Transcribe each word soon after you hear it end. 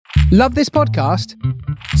Love this podcast?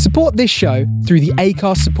 Support this show through the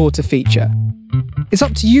Acast supporter feature. It's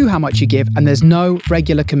up to you how much you give, and there's no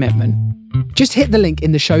regular commitment. Just hit the link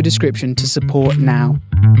in the show description to support now.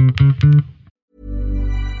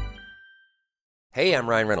 Hey, I'm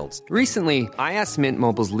Ryan Reynolds. Recently, I asked Mint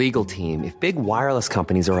Mobile's legal team if big wireless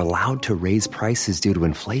companies are allowed to raise prices due to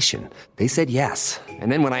inflation. They said yes.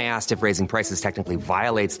 And then when I asked if raising prices technically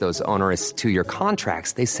violates those onerous two-year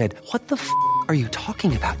contracts, they said, "What the f*** are you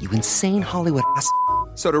talking about, you insane Hollywood ass?"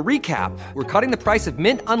 So to recap, we're cutting the price of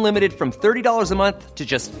Mint Unlimited from $30 a month to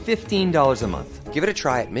just $15 a month. Give it a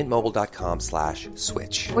try at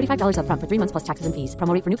mintmobile.com/switch. $45 up front for 3 months plus taxes and fees.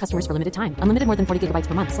 Promo rate for new customers for limited time. Unlimited more than 40 gigabytes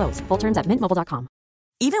per month. Slows full terms at mintmobile.com.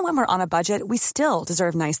 Even when we're on a budget, we still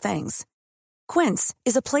deserve nice things. Quince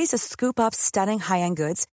is a place to scoop up stunning high-end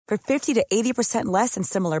goods for 50 to 80% less than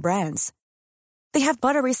similar brands. They have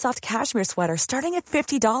buttery soft cashmere sweaters starting at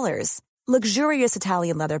 $50, luxurious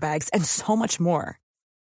Italian leather bags, and so much more.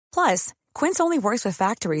 Plus, Quince only works with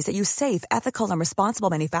factories that use safe, ethical, and responsible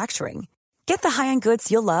manufacturing. Get the high-end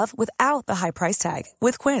goods you'll love without the high price tag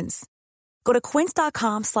with Quince. Go to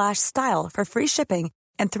quince.com/style for free shipping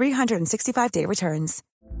and 365-day returns.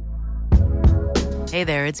 Hey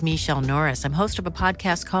there, it's Michelle Norris. I'm host of a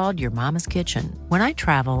podcast called Your Mama's Kitchen. When I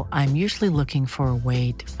travel, I'm usually looking for a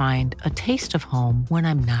way to find a taste of home when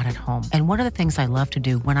I'm not at home. And one of the things I love to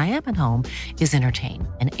do when I am at home is entertain.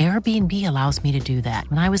 And Airbnb allows me to do that.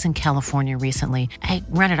 When I was in California recently, I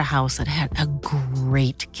rented a house that had a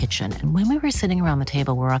great kitchen. And when we were sitting around the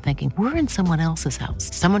table, we were all thinking, we're in someone else's house.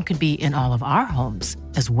 Someone could be in all of our homes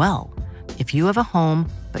as well. If you have a home,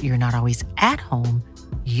 but you're not always at home,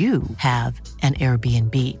 you have an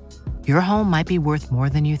Airbnb. Your home might be worth more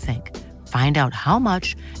than you think. Find out how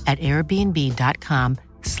much at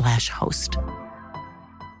airbnb.com/host.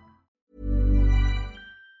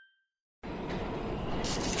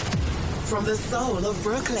 From the soul of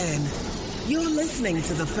Brooklyn, you're listening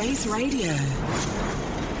to The Face Radio.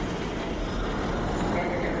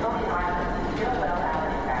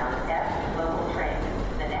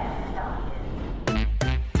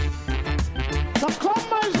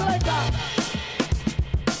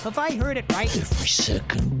 Have I heard it right? Every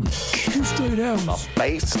second week. Stay down the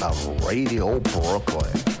face of Radio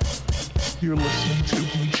Brooklyn. You're listening to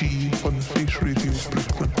weeG on the Face Radio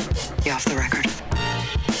Brooklyn. Off the record.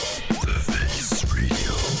 The Face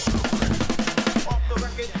Radio Brooklyn. Off the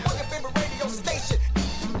record, on your favorite radio station.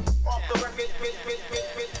 Off the record,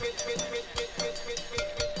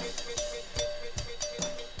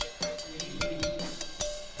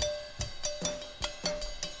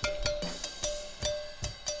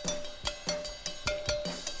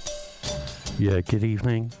 Yeah, good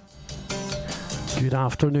evening, good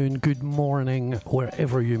afternoon, good morning,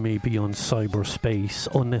 wherever you may be on cyberspace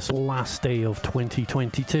on this last day of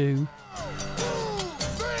 2022.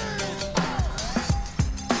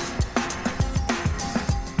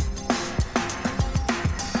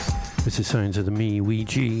 This is sounds of the me,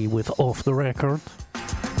 weeG, with Off the Record.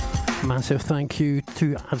 Massive thank you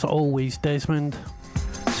to, as always, Desmond.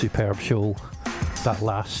 Superb show. That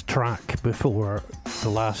last track before the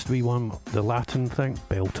last wee one, the Latin thing,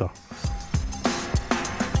 belter.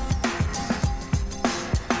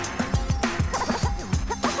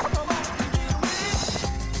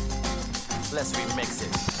 let's remix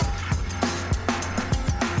it.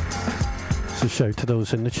 So shout to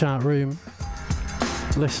those in the chat room,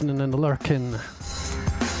 listening and lurking.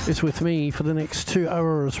 It's with me for the next 2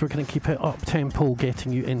 hours. We're going to keep it up tempo,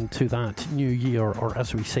 getting you into that new year, or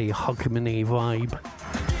as we say, Hugmanay vibe.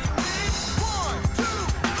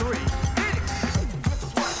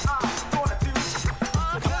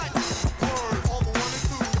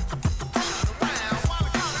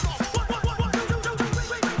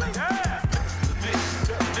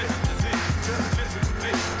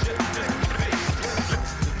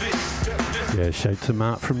 Yeah, shout to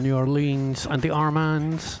Matt from New Orleans and the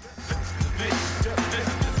Armands.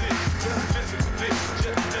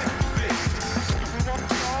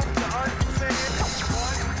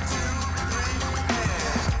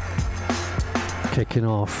 Kicking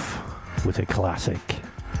off with a classic.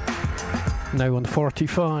 Now on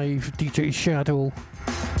 45, DJ Shadow,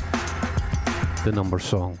 the number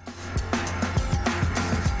song.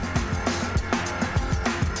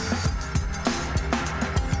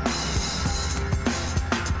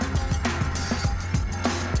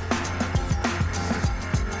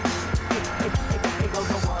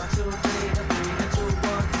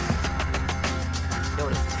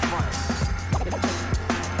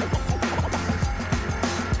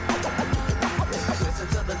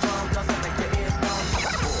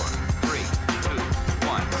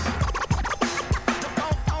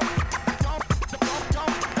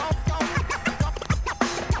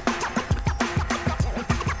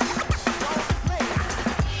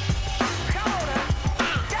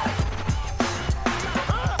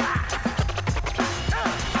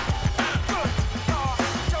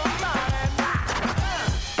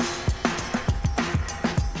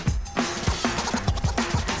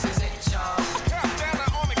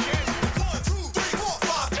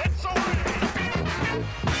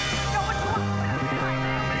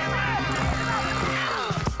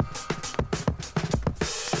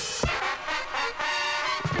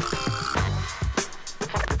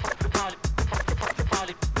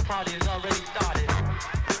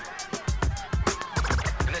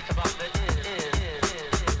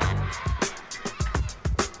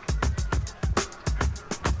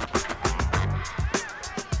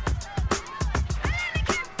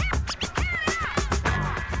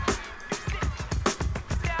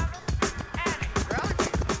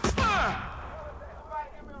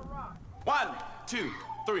 2,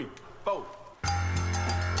 3, 4.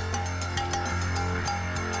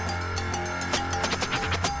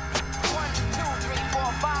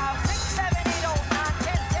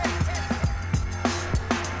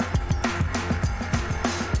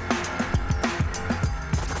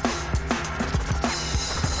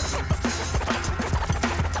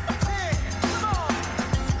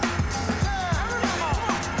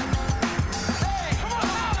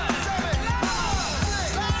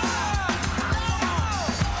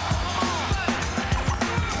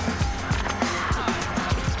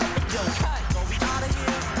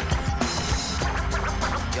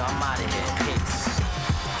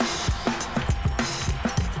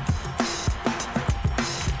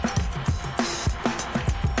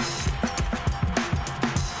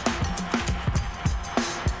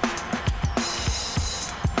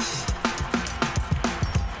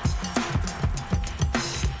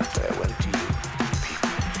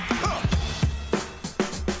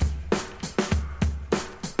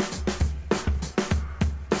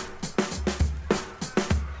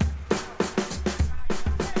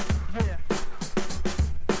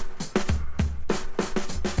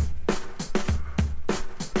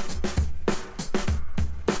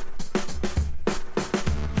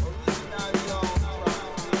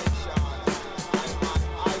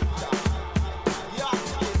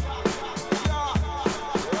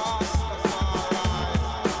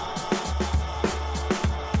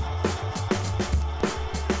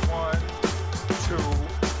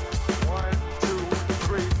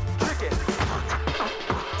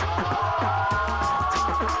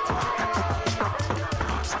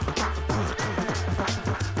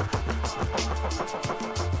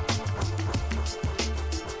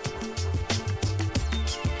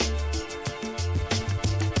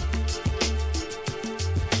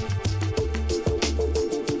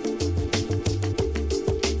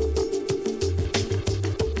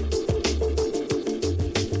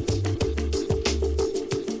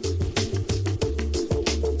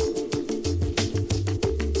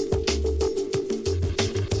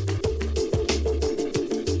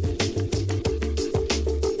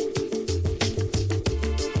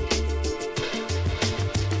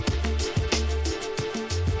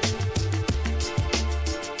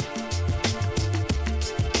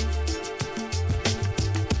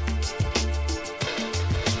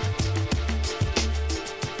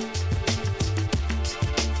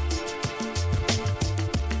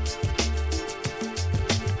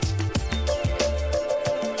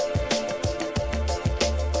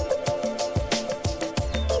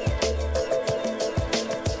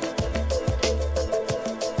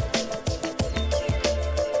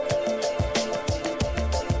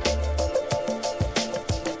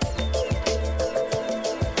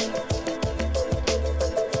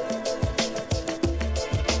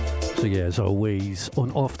 So yeah, as always,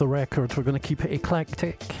 on Off the Record, we're going to keep it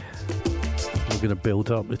eclectic. We're going to build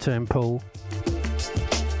up the tempo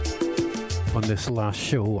on this last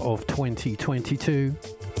show of 2022.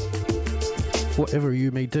 Whatever you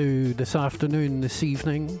may do this afternoon, this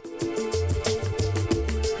evening,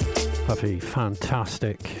 have a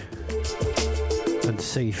fantastic and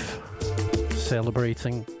safe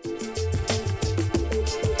celebrating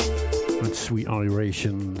and sweet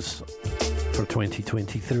gyrations for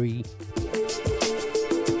 2023.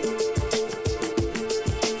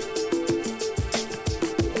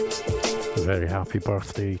 A very happy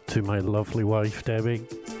birthday to my lovely wife, Debbie.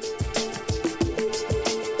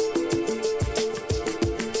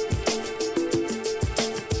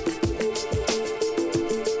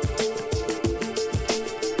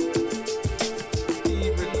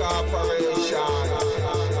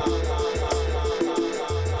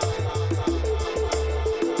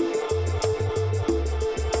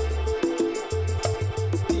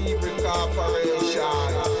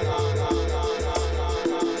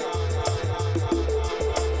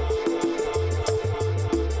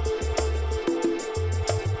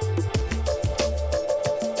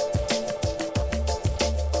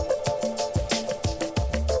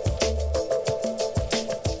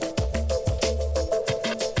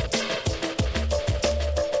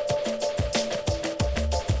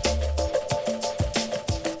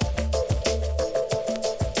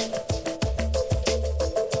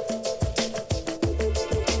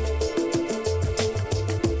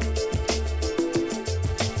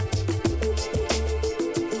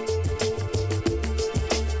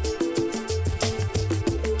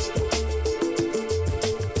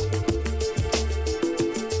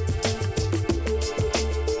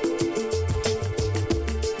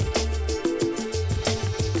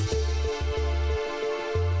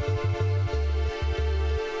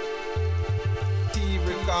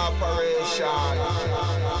 Corporation.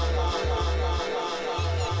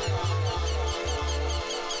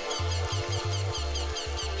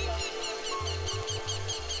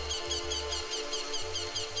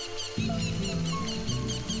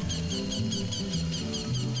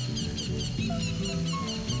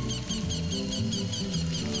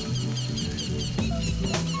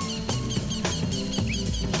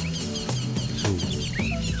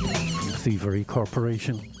 Thievery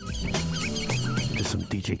Corporation to some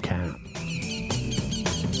DJ Cat.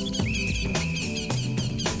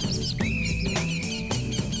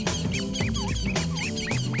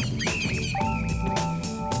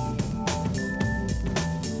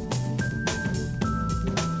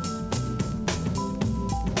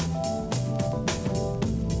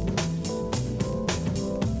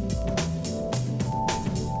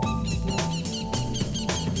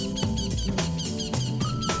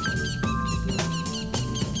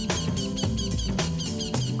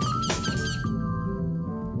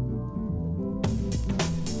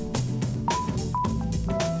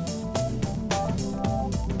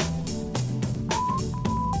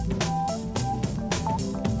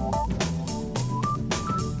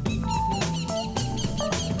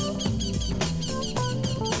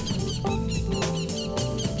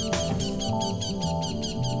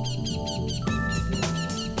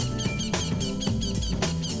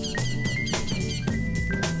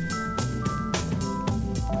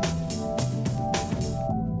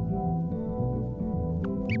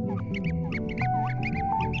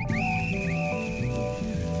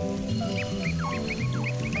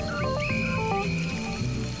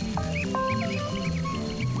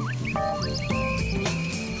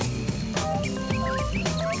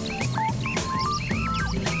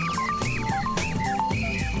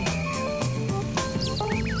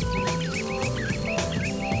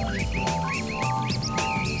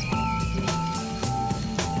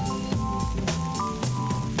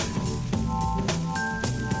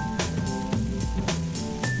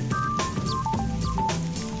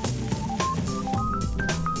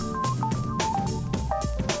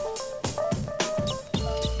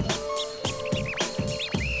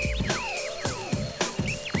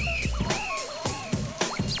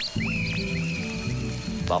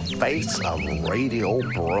 The face of Radio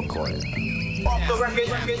Brooklyn. Off the record.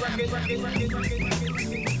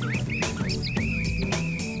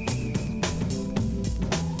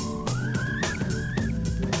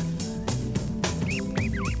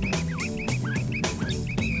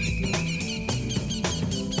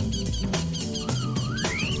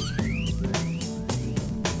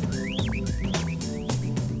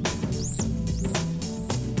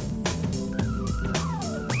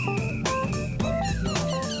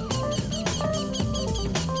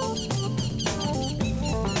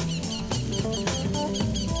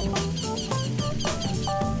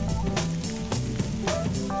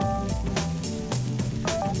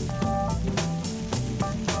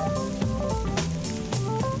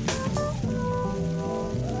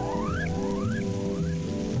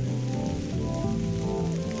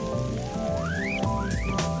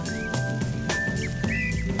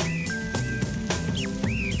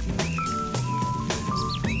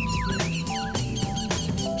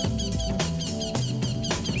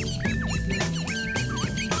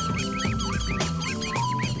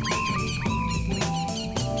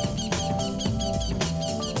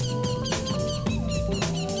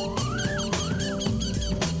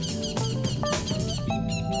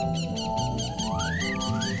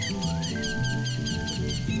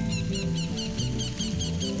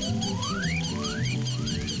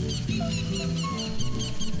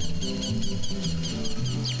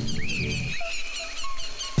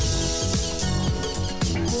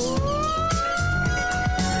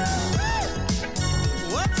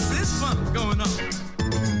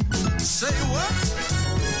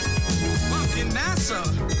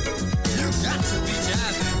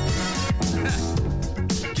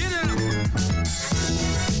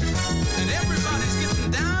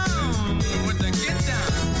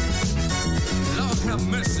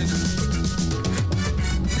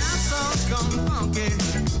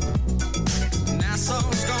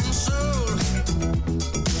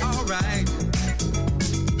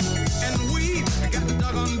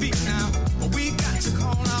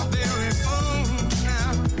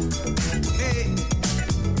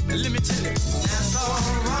 Let me tell you, that's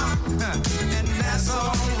all rock and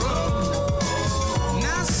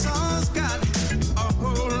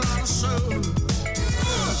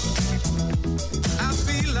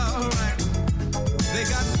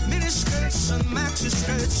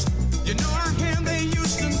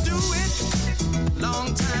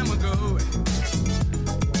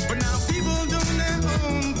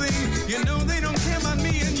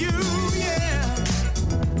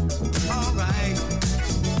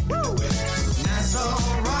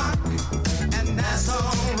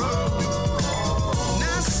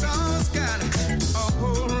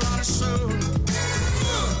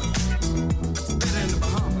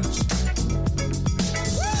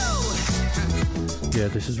Yeah,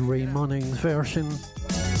 this is Ray Munning's version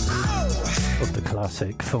of the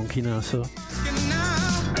classic Funky Nassau.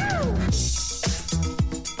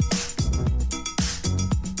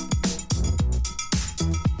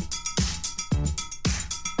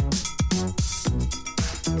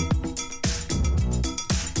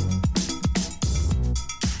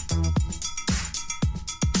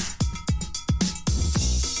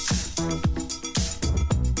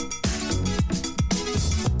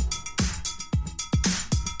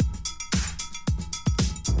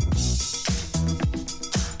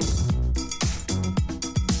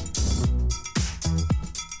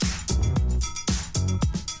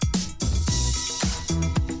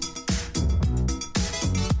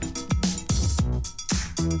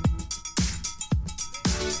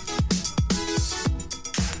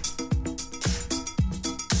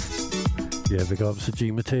 Yeah, big ups to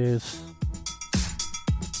G Mateus.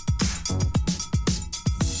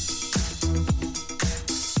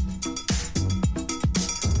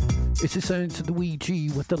 It's the sound to the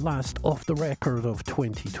weeG with the last off the record of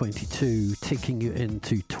 2022, taking you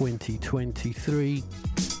into 2023.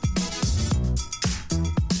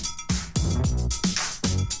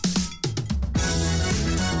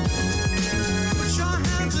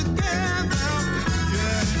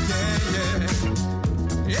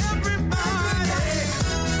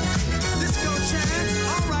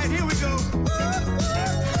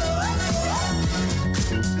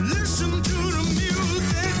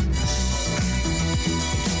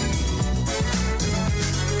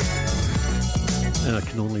 I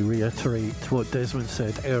can only reiterate what Desmond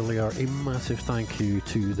said earlier. A massive thank you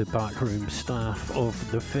to the backroom staff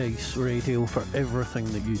of The Face Radio for everything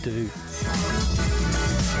that you do.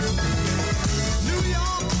 New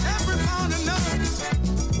York, everybody knows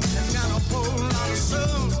it's got a whole lot of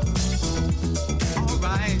soul. All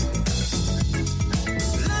right.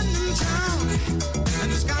 London town,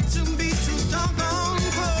 and it's got to be too doggone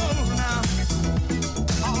cold now.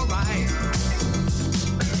 All right.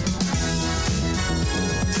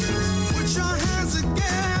 Put your hands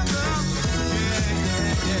together.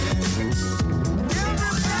 Yeah.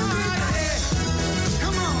 Everybody,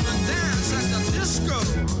 come on and dance at the disco.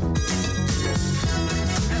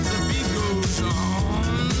 As the beat goes on.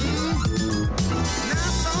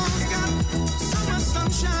 Nassau's got summer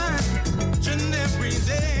sunshine each and every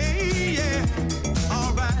day. Yeah.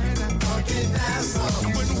 All right. Okay, Nassau.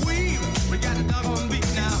 When we got a doggone beat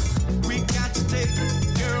now. We got to take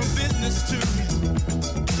care of business too.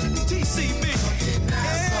 TCB,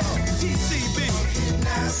 yeah, TCB,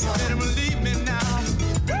 better believe me now.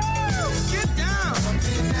 Woo! Get down,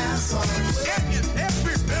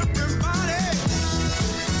 everybody,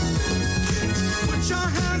 put your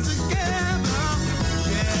hands together,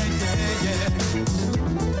 yeah.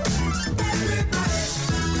 Everybody,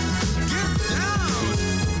 get down,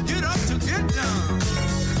 get up to get down,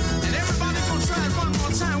 and everybody gonna try it one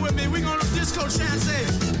more time with me. We gonna disco chant, say.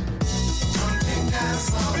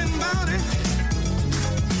 Talking about it,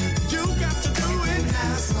 you got to do it,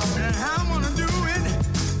 and I wanna do it.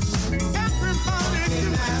 Everybody do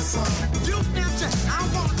it. You got to, I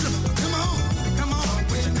want to. Come on,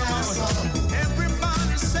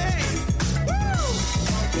 everybody say, woo!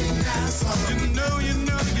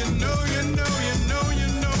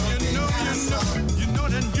 You know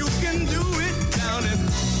that you can do it down in.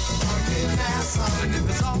 And if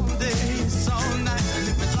it's all day, it's all night, and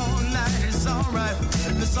if it's all night, it's all right.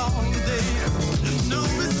 If it's all day, you know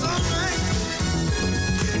it's all right.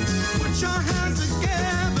 Put your hands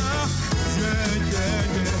together, yeah.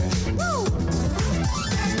 Woo!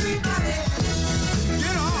 Everybody,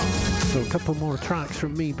 get off. So a couple more tracks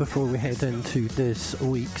from me before we head into this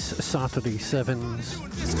week's Saturday Sevens,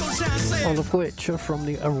 all of which are from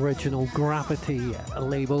the original Gravity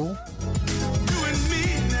label.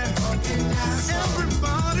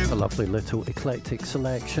 A lovely little eclectic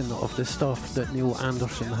selection of the stuff that Neil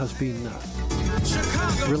Anderson has been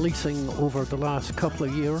releasing over the last couple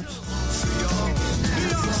of years. New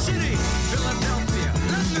York City, Philadelphia,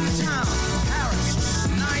 London town, Paris,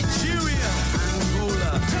 Nigeria,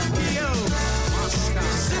 Angola, Tokyo,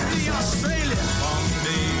 Moscow, Sydney, Australia,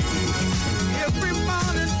 Bombay.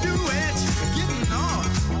 Everybody do it, getting on.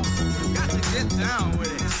 Got to get down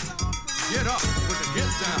with it. Get up with the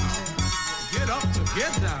get down. Get up to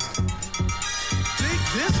get down. Take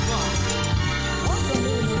this one.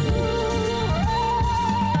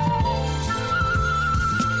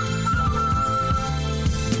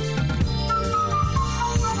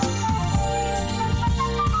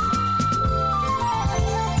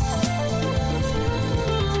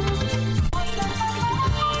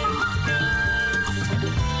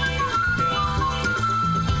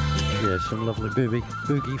 Some lovely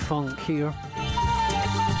boogie funk here.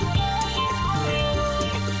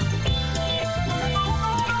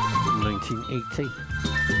 From 1980.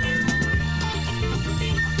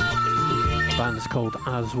 The band's called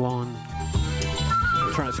As One.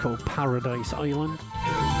 The track's called Paradise Island.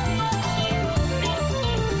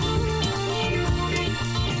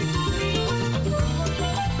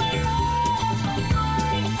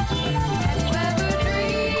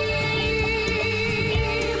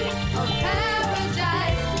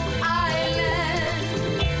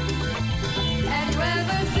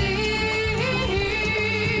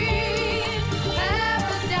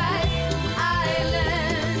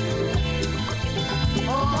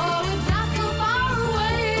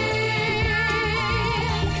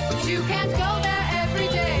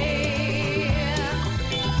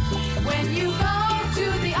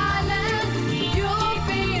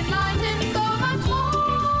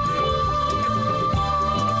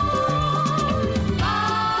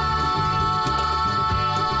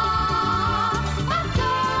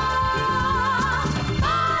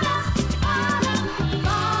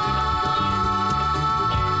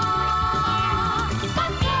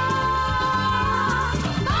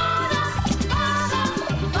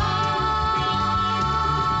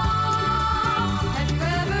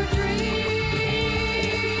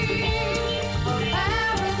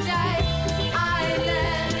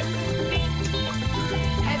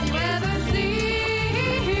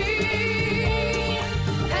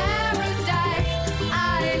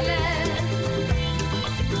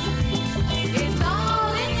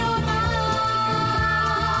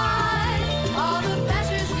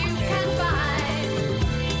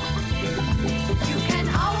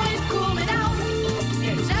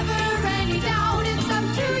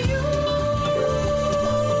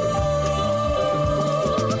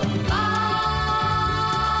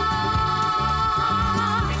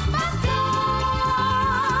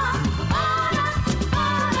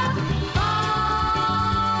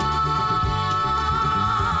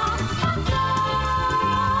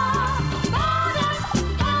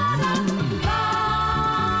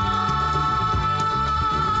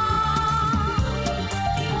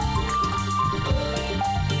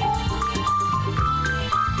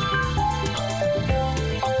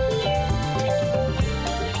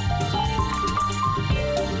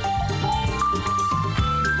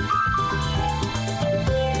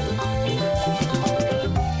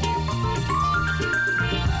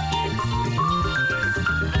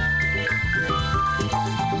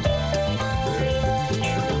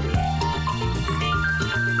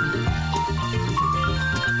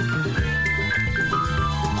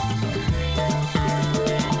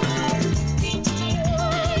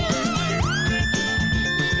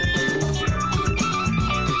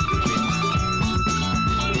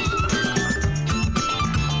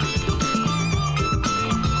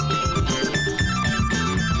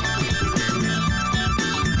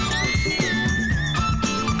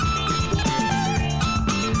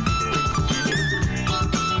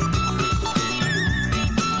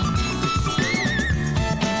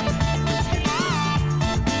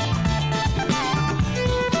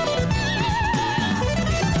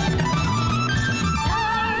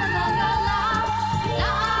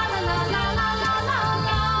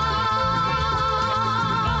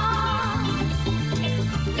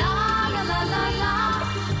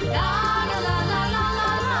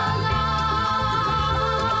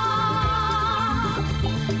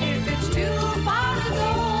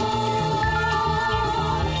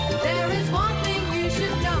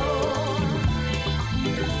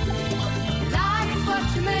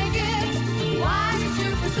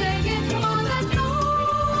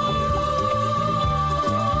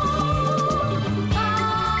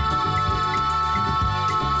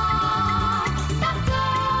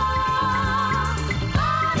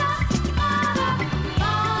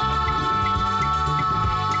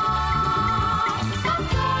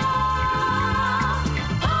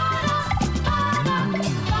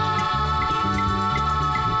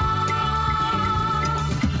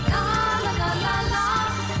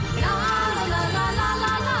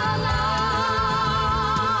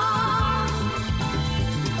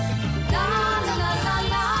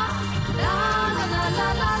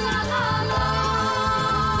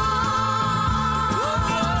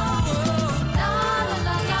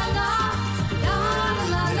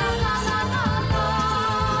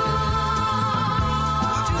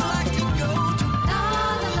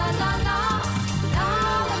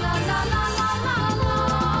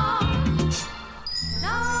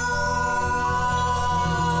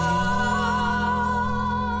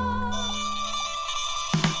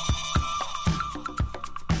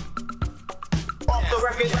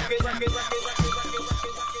 The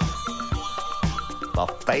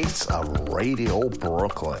face of Radio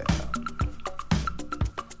Brooklyn.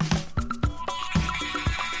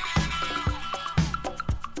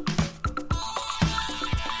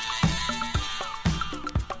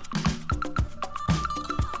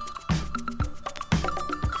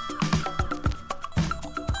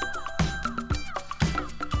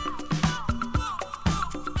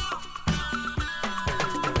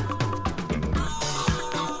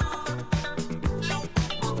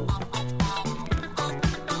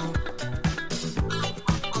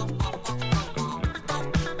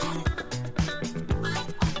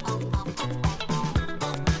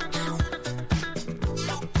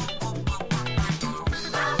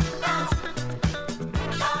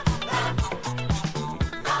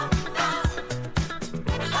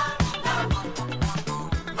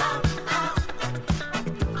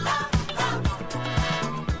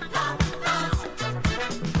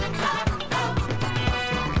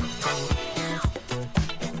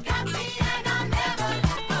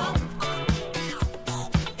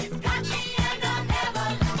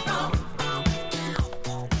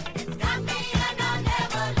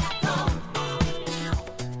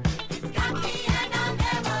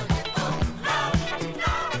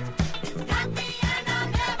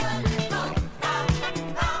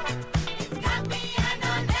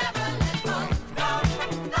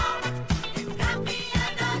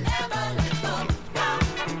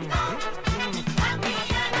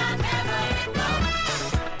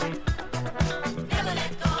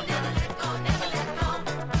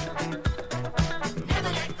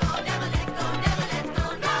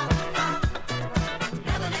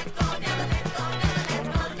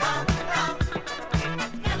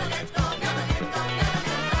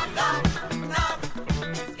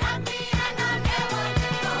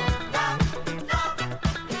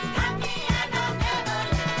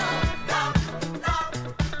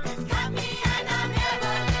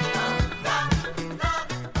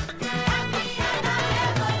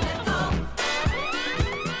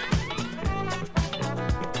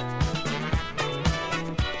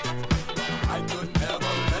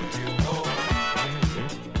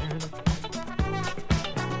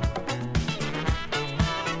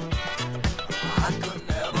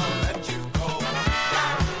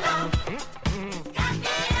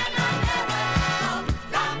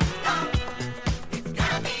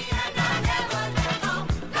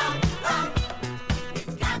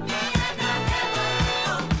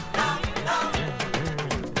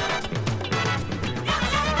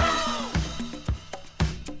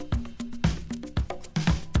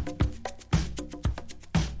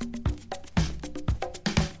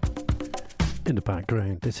 In the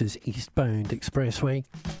background, this is Eastbound Expressway.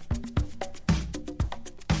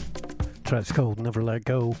 Track's called Never Let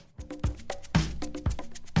Go.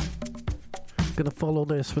 Gonna follow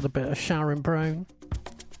this with a bit of Sharon Brown.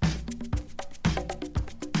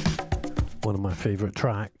 One of my favourite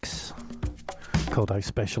tracks, called I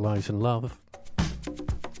Specialise in Love.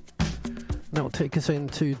 That'll take us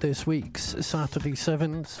into this week's Saturday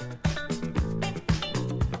Sevens.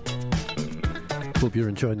 Hope you're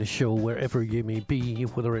enjoying the show wherever you may be,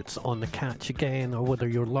 whether it's on the catch again or whether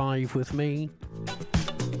you're live with me.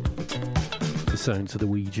 The sounds of the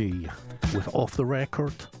weeG with Off the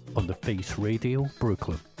Record on the Face Radio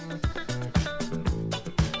Brooklyn.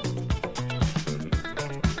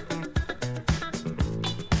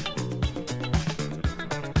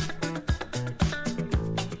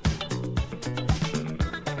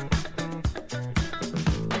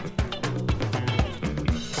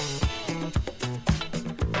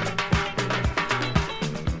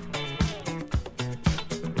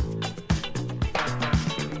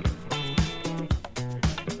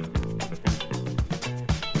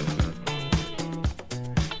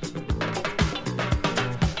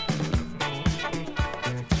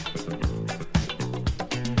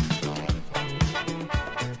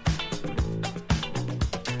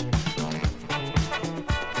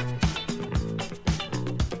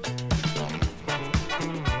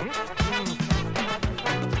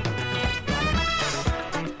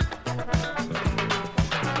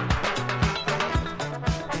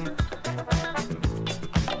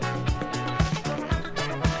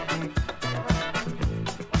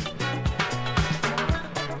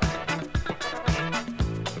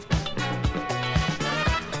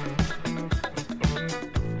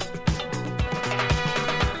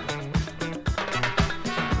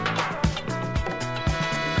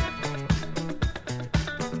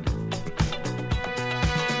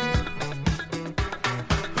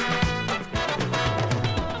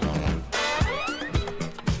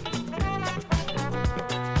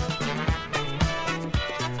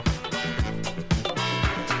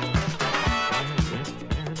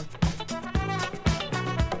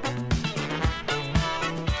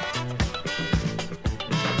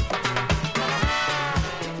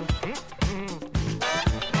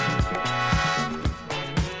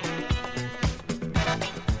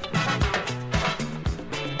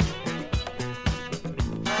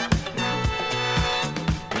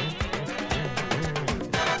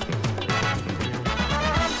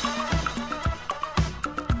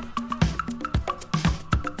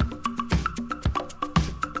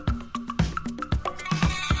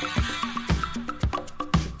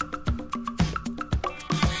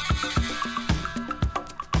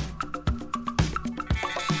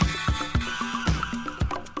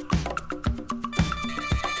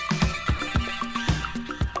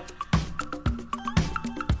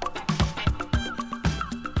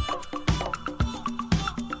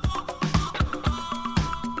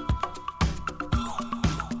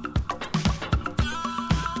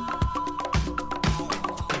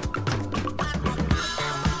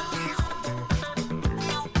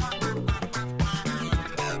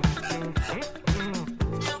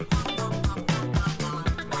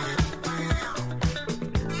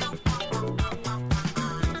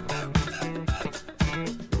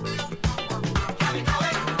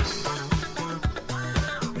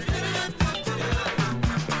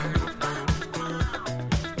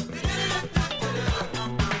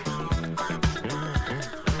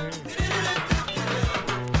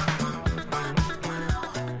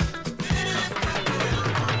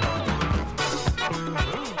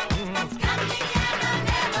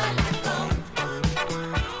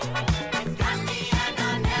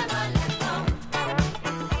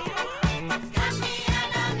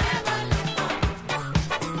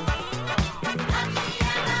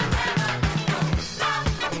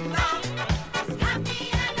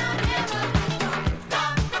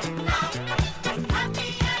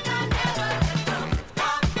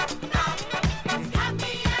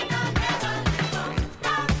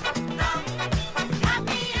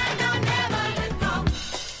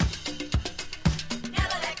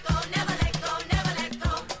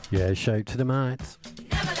 Yeah, shout to the mates.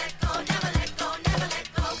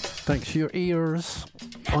 Thanks for your ears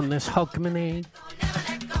on this Hogmanay.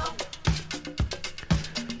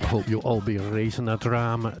 I hope you'll all be raising a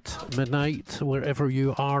dram at midnight, wherever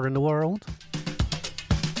you are in the world.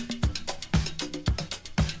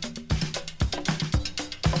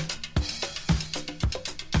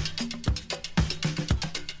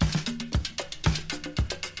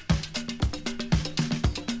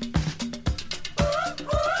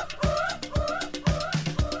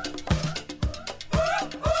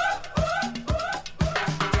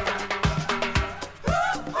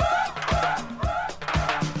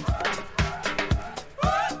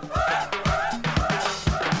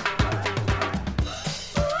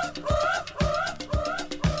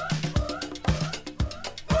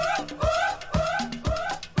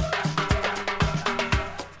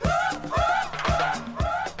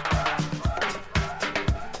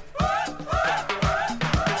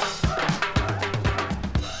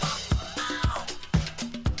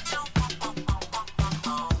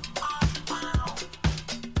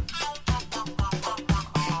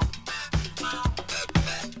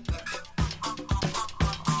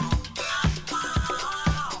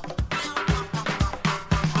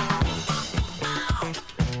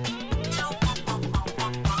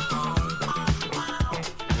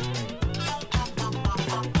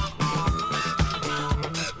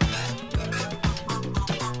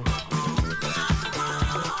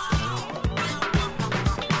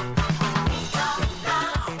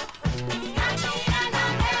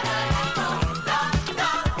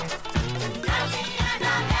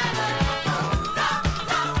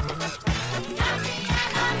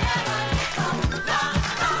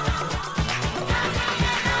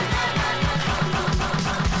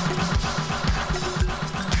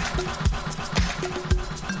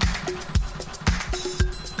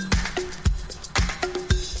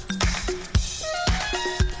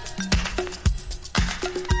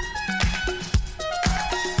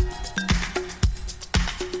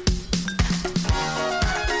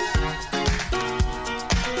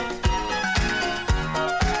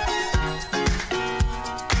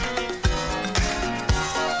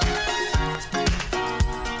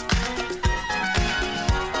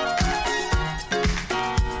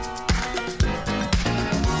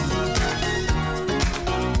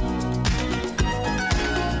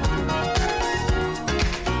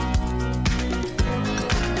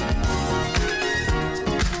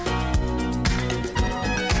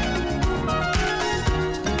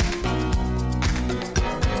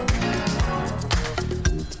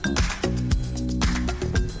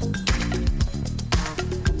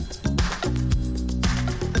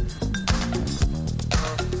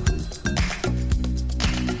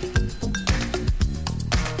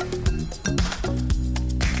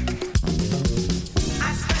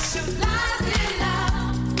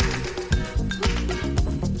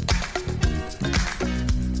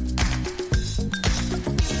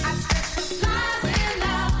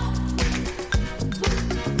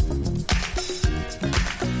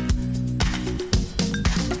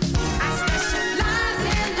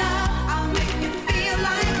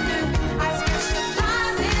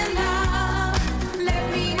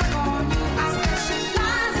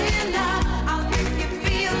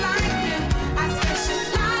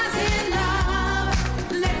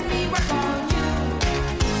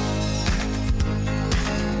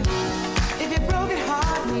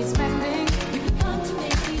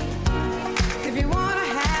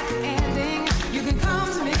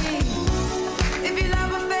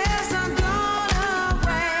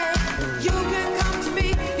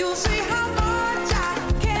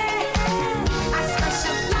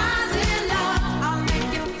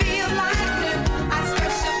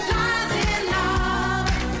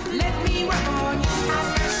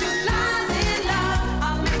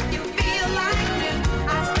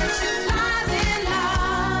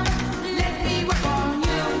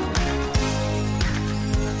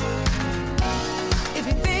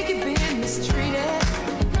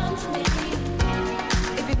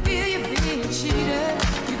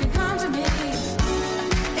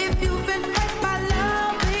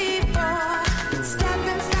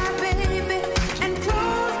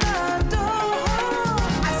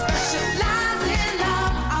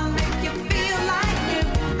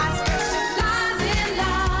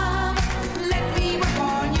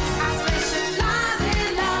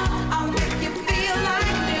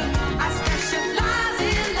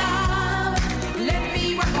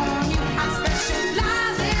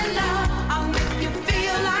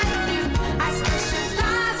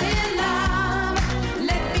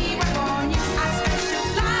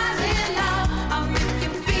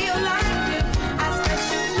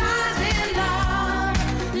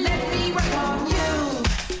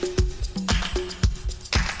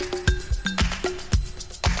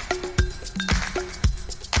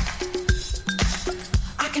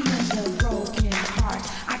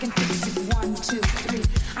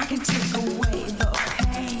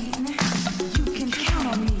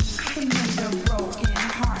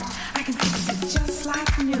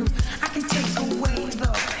 life new. I can take away the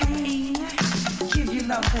pain, give you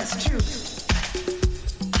love that's true.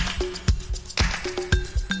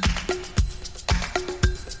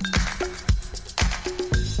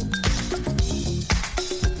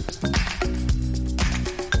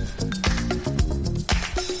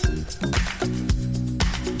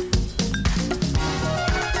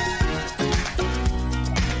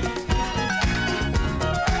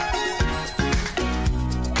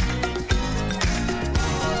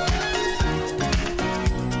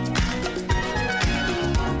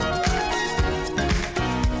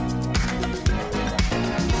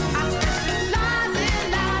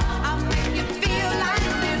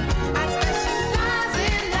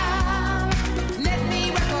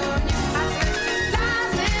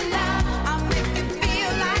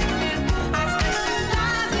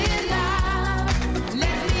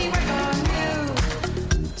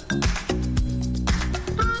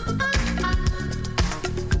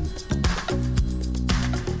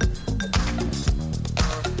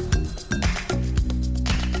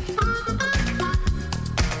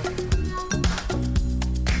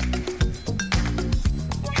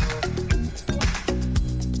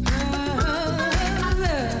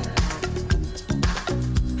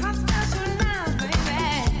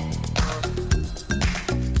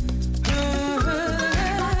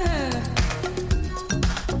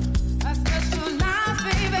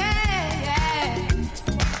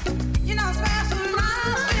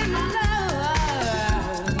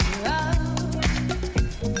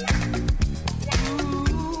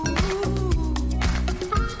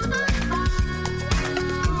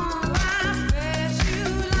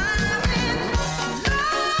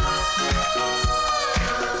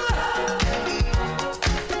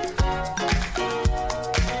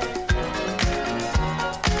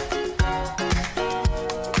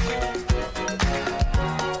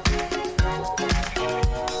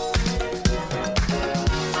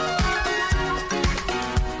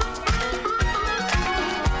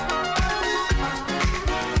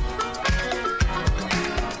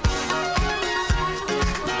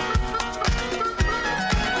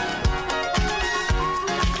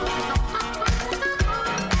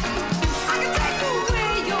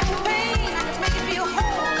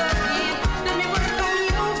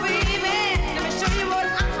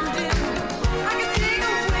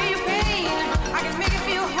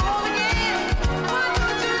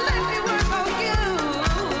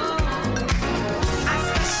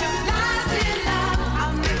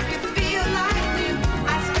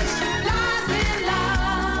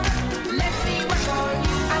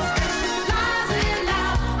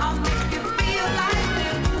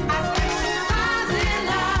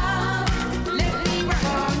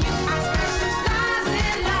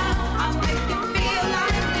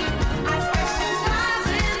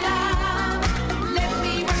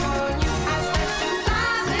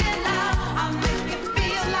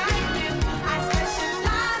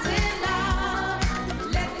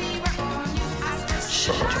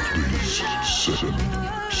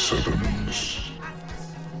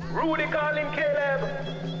 Rudy calling Caleb.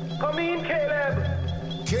 Come in, Caleb.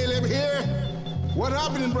 Caleb here? What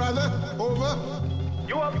happening, brother? Over.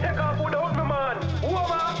 You have taken off without me, man.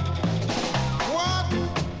 Over. What?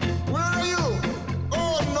 Where are you?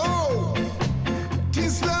 Oh, no.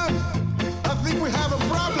 Kisla, I think we have a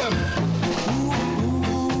problem.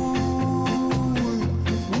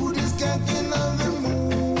 Ooh, this skanking on the moon.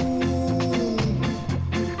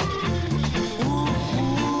 Ooh,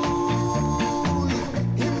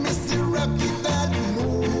 he missed the rocket that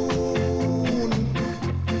moon.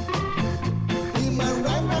 He might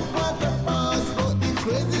ride my brother pass, but the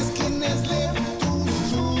crazy skin has left too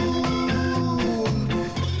soon.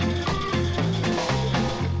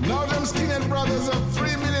 Now them skinhead brothers are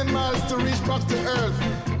 3 million miles to reach back to Earth.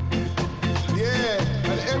 Yeah,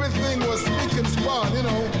 and everything was spick and span, you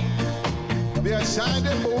know. They had shined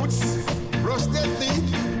their boots, brushed their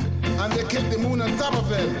teeth, and they kept the moon on top of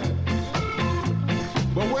them.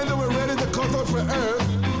 But when they were ready to cut out for Earth,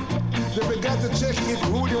 they began to check if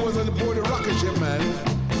Rudy was on board the rocket ship, man.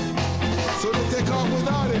 So they take off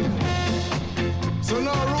without him. So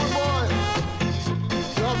now, Rude Boy,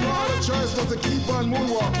 you have no other choice but to keep on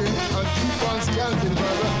moonwalking and keep on skanking,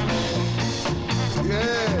 brother.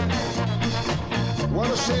 Yeah. What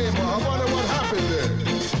a shame, but I wonder what happened there.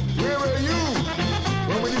 Where were you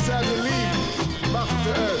when we decided to leave back to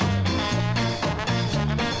Earth?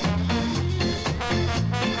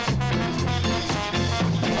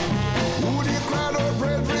 Woody cried, oh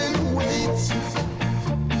brethren, wait.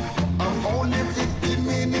 I'm only 15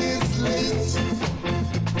 minutes late.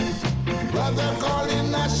 Brother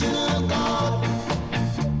calling National Guard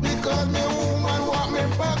because me woman want me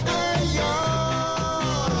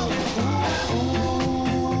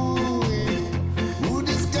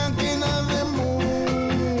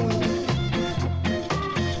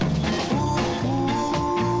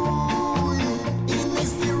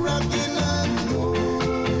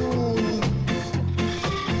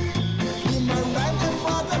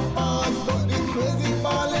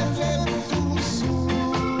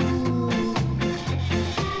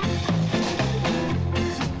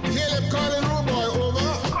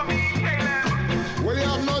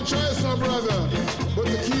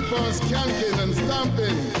skanking and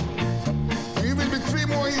stomping. We will be 3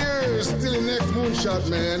 more years till the next moonshot,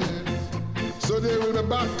 man. So they will be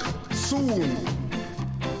back soon.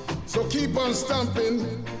 So keep on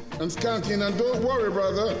stomping and skanking, and don't worry,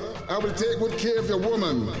 brother. I will take good care of your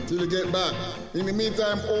woman till you get back. In the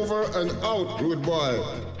meantime, over and out, rude boy.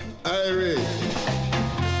 Irie.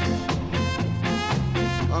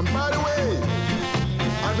 And by the way,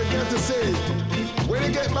 I forgot to say, when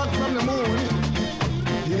you get back from the moon,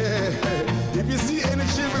 yeah, if you see any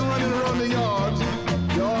children running around the yard,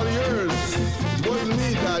 they're all yours. It wasn't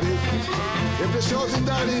me, Daddy. If the shouting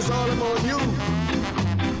Daddy is all about you,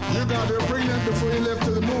 you got her pregnant before you left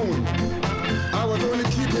to the moon. I was only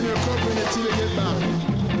keeping her company till you get back.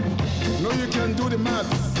 No, you can do the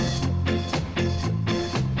math.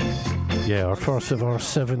 Yeah, our first of our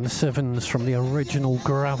 7 sevens from the original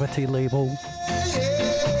Gravity label.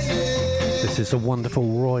 This is the wonderful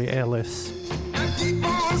Roy Ellis.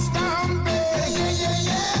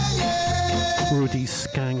 Rudy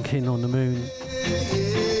skanking on the moon.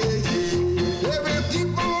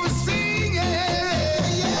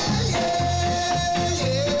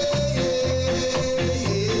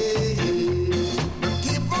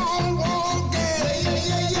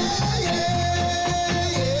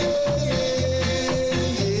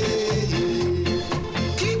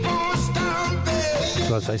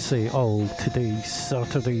 As I say, all today's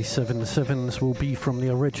Saturday 7 sevens will be from the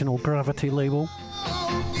original Gravity label.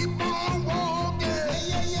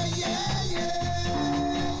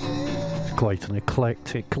 It's quite an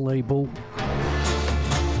eclectic label.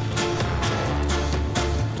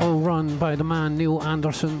 All run by the man Neil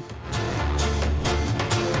Anderson.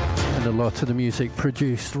 And a lot of the music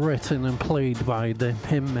produced, written and played by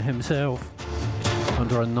him himself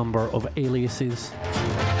under a number of aliases.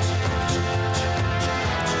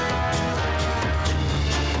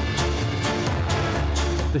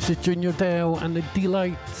 This is Junior Dale and the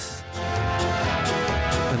Delights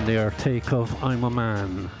and their take of I'm a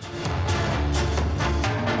Man.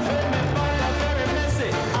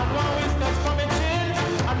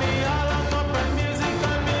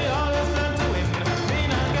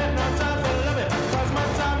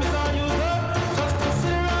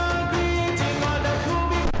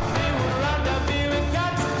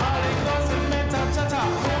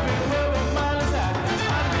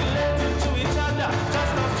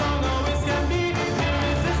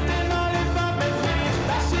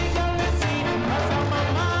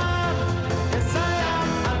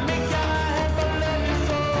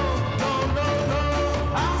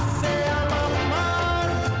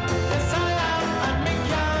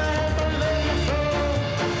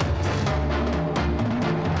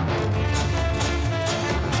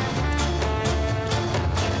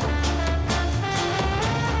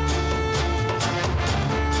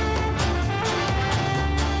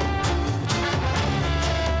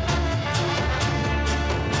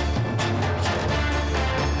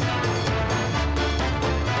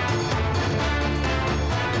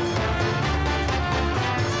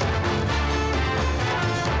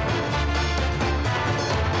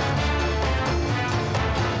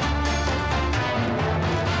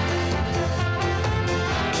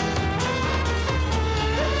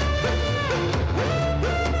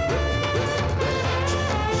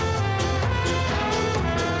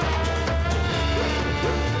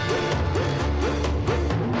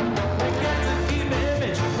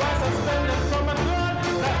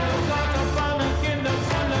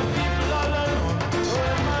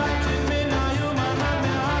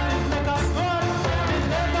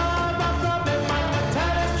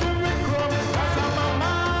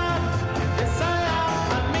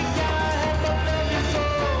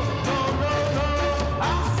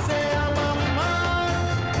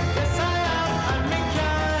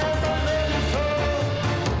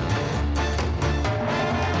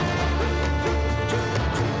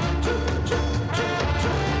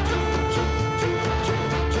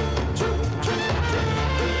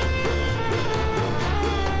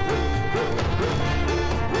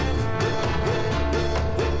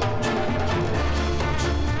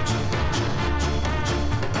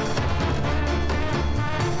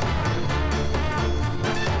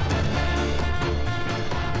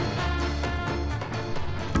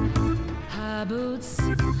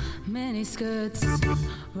 skirts,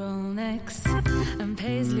 roll necks, and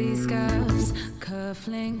paisley scarves,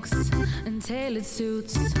 cufflinks, and tailored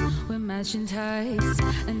suits with matching ties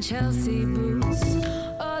and Chelsea boots.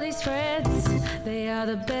 All these threads, they are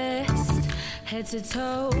the best, head to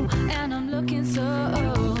toe, and I'm looking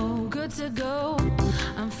so good to go.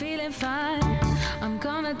 I'm feeling fine, I'm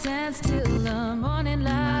gonna dance till the morning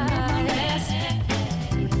light.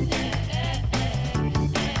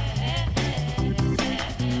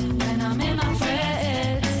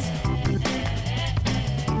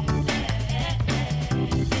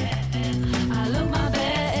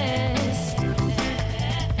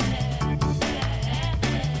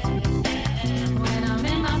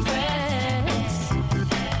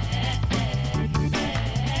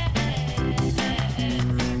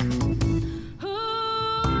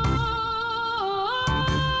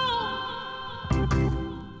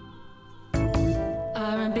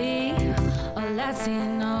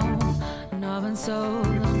 Latino, Northern soul,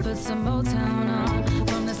 put some Motown on.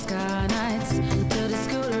 From the sky nights to the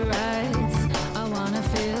scooter rides, I wanna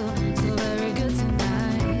feel so very good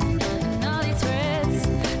tonight. And all these threads,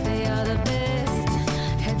 they are the best,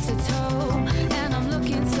 head to toe, and I'm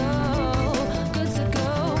looking so good to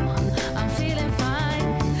go. I'm feeling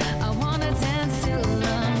fine, I wanna dance till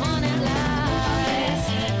the morning light.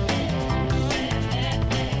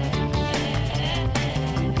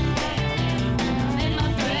 I'm in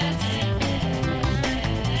my threads,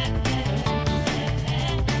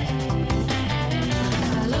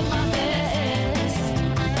 I look my best.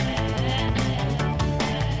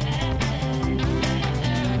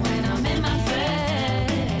 When I'm in my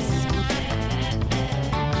threads,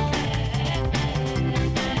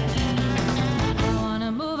 I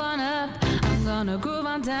wanna move on up, I'm gonna groove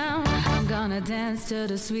on down, I'm gonna dance to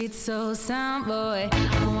the sweet soul sound, boy.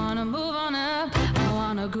 I wanna move on up, I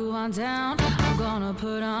wanna groove on down, I'm gonna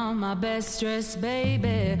put on my best dress,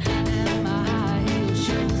 baby, and my high heel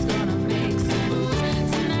shoes, gonna make some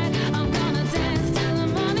moves tonight. I'm gonna dance till the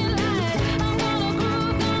morning light. I'm gonna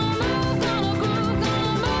groove, gonna move, gonna groove,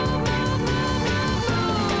 gonna move.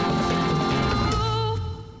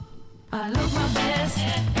 I look my best.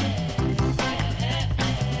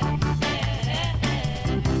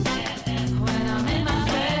 When I'm in my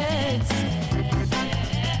threads, I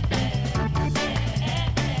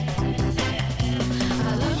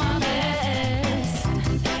look my best.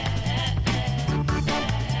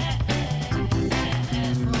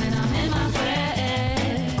 When I'm in my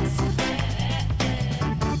threads,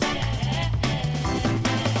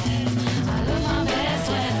 I look my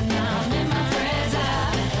best. When I'm in my threads, I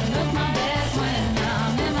look my best. When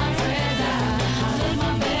I'm in my threads, I look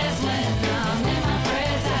my best. When I'm in my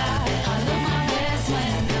threads, I look my best.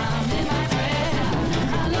 When I'm in my threads,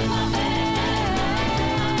 I look my best.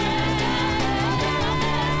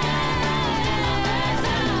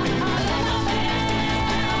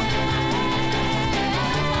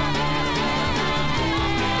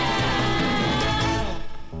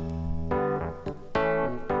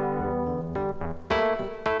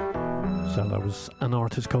 So that was an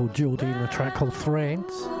artist called Jodie and a track called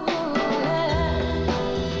Threads.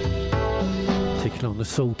 Taking on the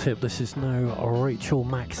soul tip, this is now Rachel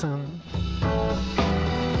Maxan.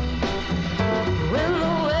 When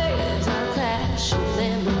the waves are crashing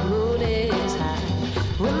and the moon is high,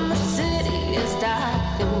 when the city is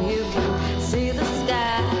dark and you can see the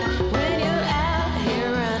sky, when you're out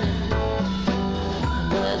here running,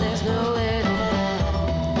 but there's nowhere to hide,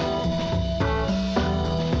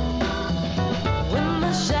 when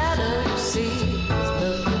the shadow you see is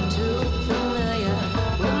looking too familiar,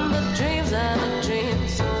 when the dreams are the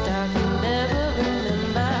dreams so dark you never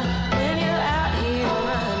remember, when you're out here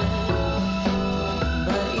running,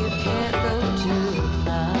 but you can't go too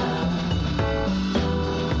far.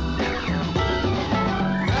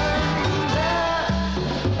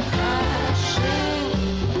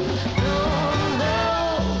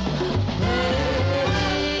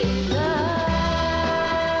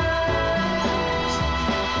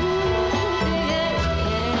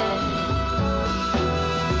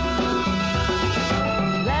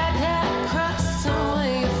 Black hat cross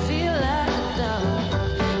somewhere you feel like a dog,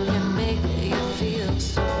 can make you feel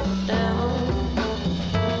so down.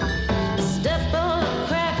 Step on a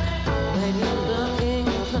crack when you're looking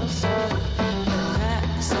closer, the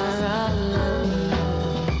cracks are all over.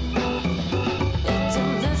 It's a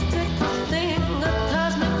mystical thing, a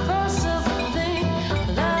cosmic force of a thing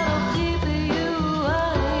that'll keep you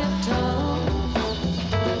on your toes.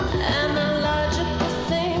 And a logical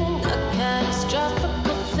thing, a catastrophic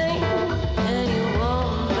thing, and you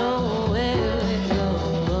won't know where it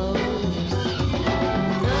goes.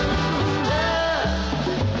 Thunder,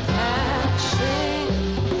 crashing,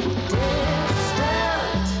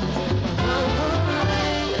 distant,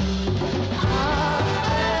 rumbling,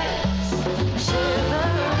 heartbreaks,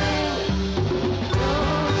 shivering,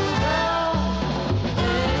 don't know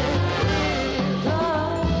where it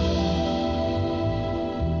goes.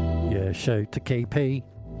 Yeah, shout to KP.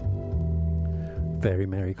 Very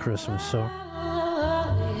Merry Christmas, sir.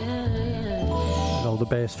 And all the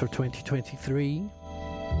best for 2023.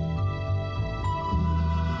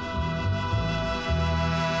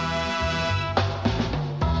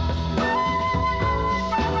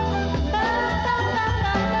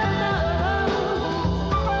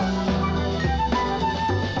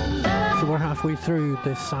 So we're halfway through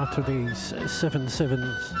this Saturday's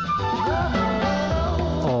 7/7s.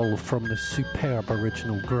 All from the superb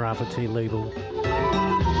original Gravity label.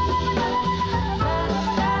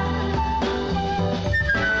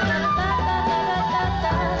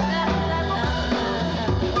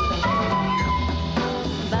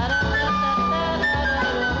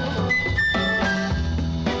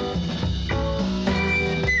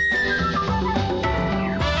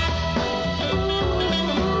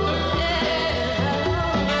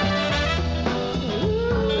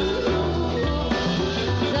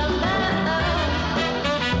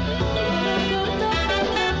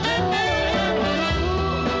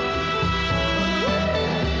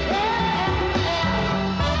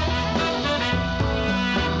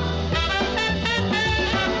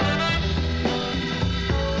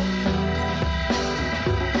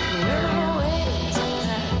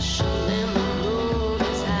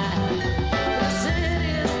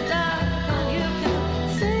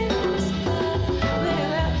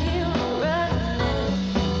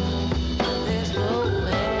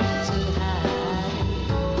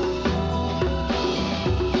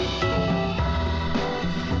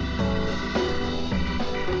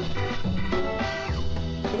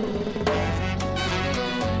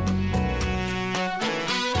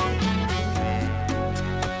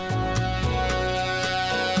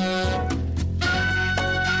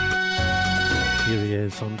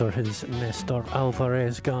 is under his Mr.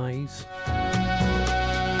 Alvarez guise.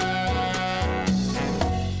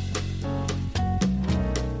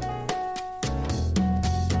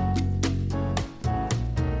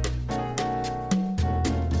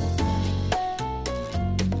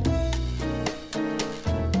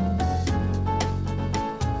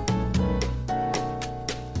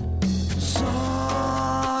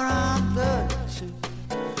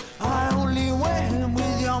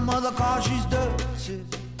 Cause she's dirty,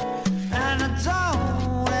 and I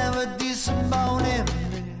don't ever disavow him.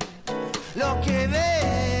 Lo que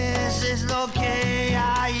ves es lo que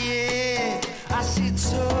hay. I sit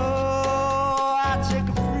so I take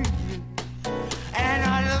a free, and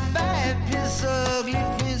all the bad piss ugly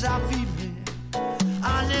things I feed me.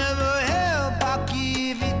 I never help, I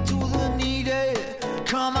give it to the needy.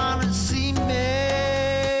 Come on and see me.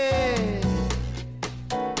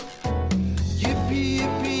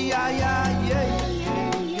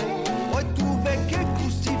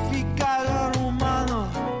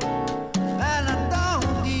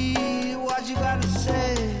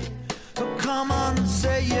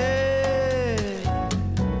 Say yeah.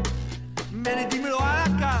 Bene, dímelo a la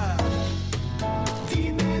cara.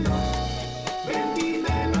 Dímelo, ven,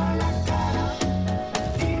 dímelo a la cara.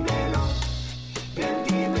 Dímelo, ven,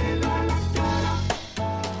 dímelo a la cara.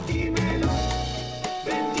 Dímelo,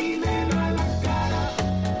 ven, dímelo a la cara.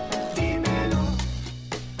 Dímelo.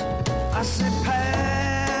 I said,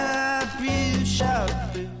 Pappy, shout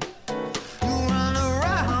it. You run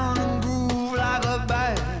around and groove like a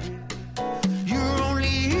baby. You're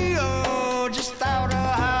only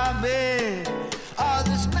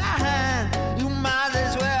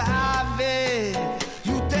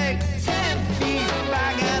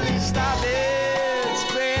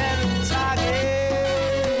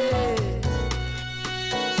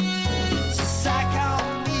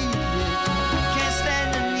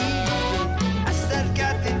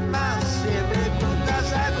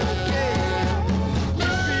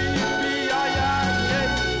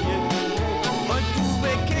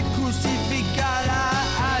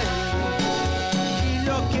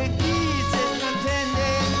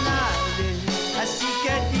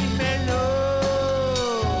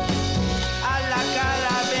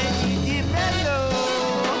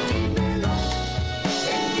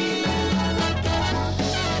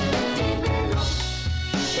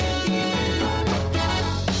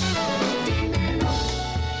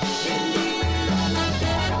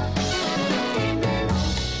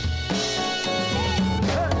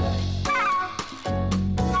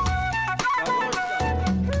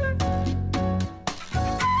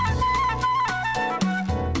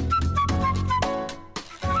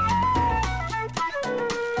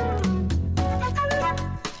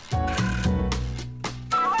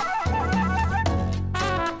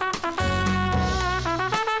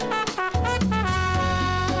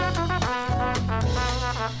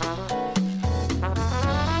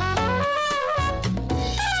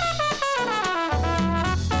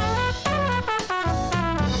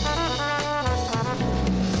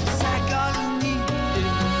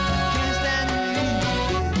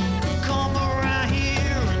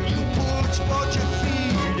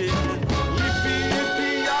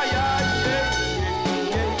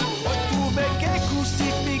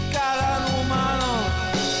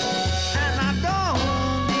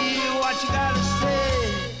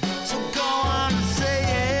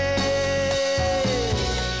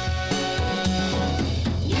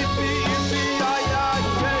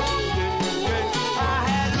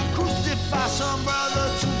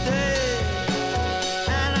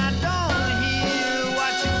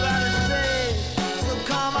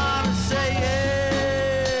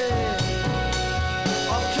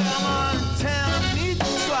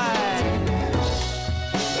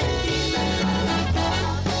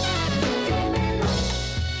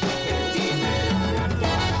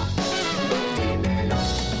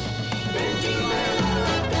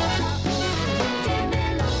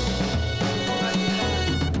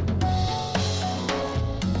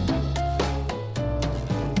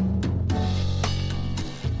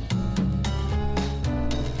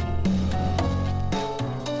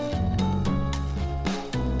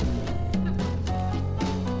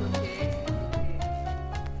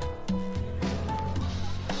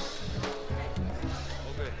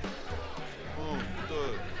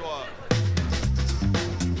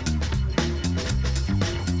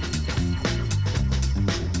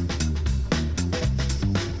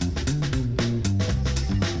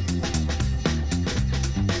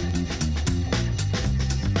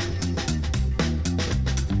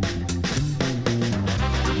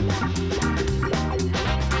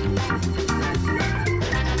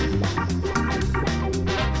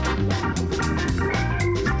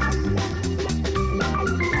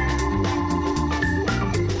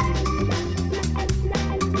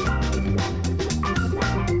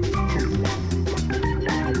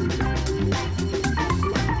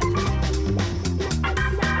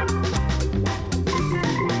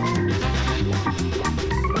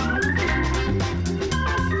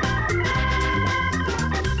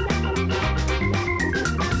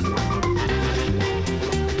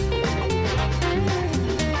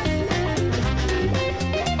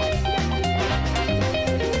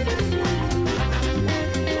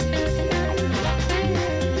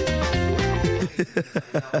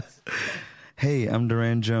Hey, I'm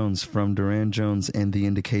Duran Jones from Duran Jones and the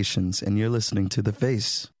Indications, and you're listening to The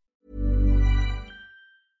Face.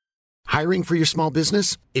 Hiring for your small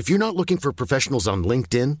business? If you're not looking for professionals on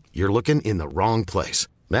LinkedIn, you're looking in the wrong place.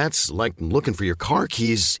 That's like looking for your car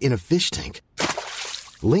keys in a fish tank.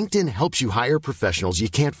 LinkedIn helps you hire professionals you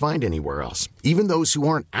can't find anywhere else, even those who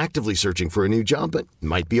aren't actively searching for a new job but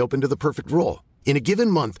might be open to the perfect role. In a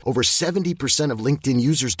given month, over 70% of LinkedIn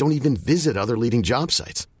users don't even visit other leading job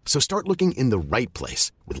sites. So start looking in the right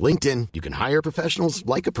place. With LinkedIn, you can hire professionals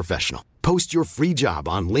like a professional. Post your free job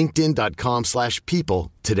on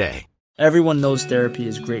linkedin.com/people today. Everyone knows therapy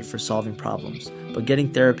is great for solving problems, but getting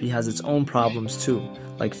therapy has its own problems too,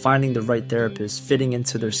 like finding the right therapist, fitting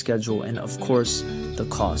into their schedule, and of course, the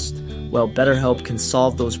cost. Well, BetterHelp can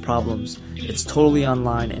solve those problems. It's totally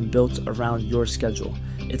online and built around your schedule.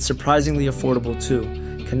 It's surprisingly affordable too.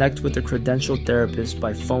 Connect with a credentialed therapist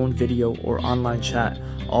by phone, video, or online chat,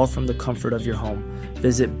 all from the comfort of your home.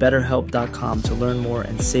 Visit BetterHelp.com to learn more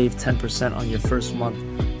and save 10% on your first month.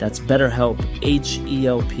 That's BetterHelp,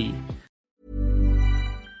 H-E-L-P.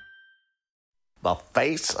 The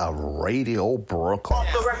Face of Radio Brooklyn.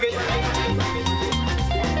 Off the record.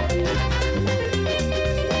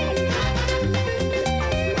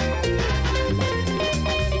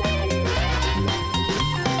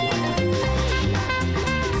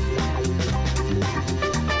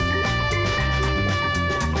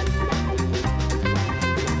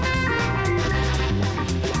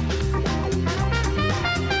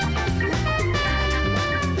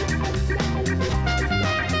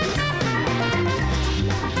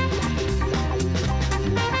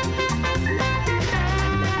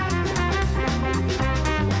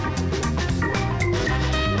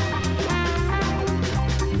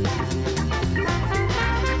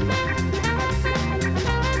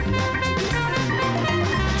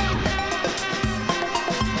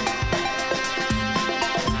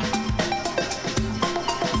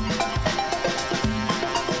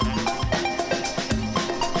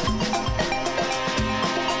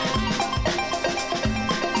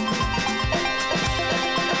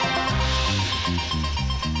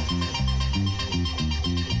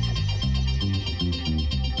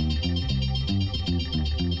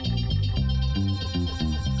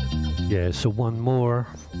 Yeah, so one more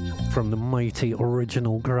from the mighty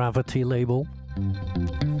Original Gravity label.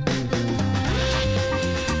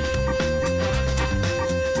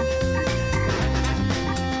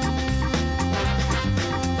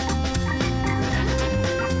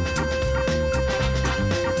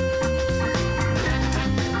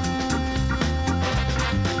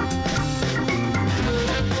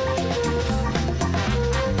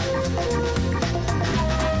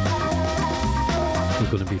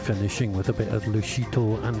 Going to be finishing with a bit of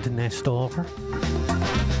Luchito and Nestor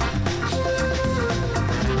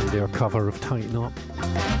and their cover of Tighten Up.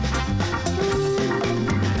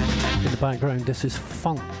 In the background, this is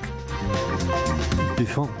Funk du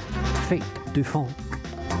Funk, Fate du Funk.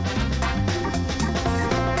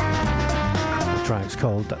 The track's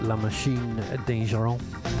called La Machine Dangereux.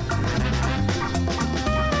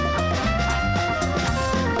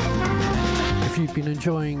 If you've been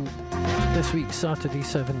enjoying this week's Saturday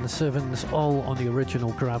 7-7s, all on the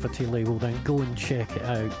Original Gravity label, then go and check it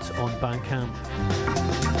out on Bandcamp.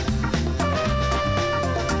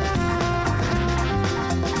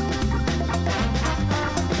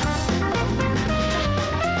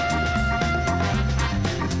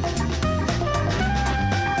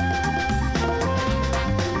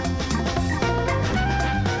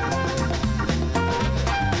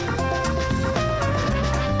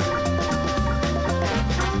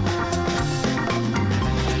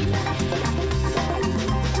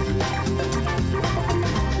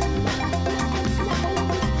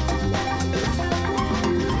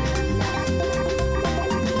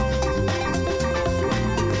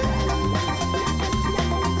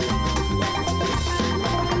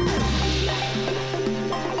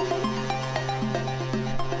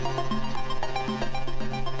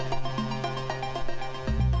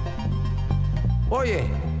 Oye,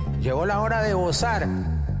 llegó la hora de gozar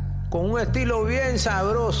con un estilo bien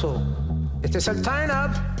sabroso. Este es el Turn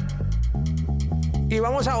Up y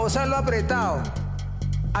vamos a gozarlo apretado,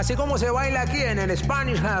 así como se baila aquí en el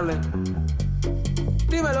Spanish Harlem.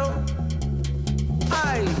 Dímelo.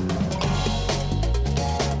 Ay.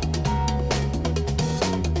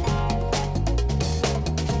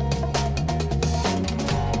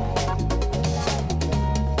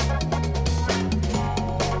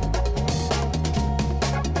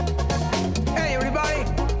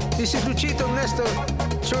 This is Luchito and Nestor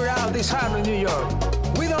throughout this Harlem, New York.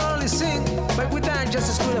 We don't only sing, but we dance just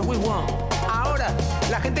as good as we want. Ahora,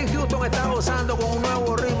 La gente en Houston está gozando con un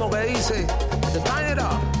nuevo ritmo que dice to turn it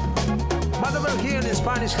up. But over here in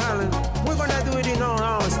Spanish Harlem, we're gonna do it in our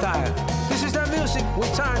own style. This is the music we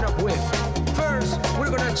turn up with. First, we're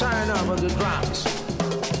gonna turn up on the drums.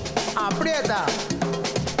 Aprieta.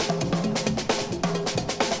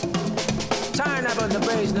 Turn up on the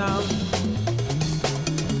bass now.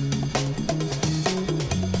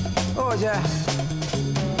 Oh yeah.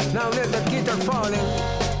 Now let the guitar fall in.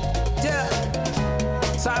 Yeah.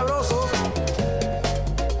 Sabroso.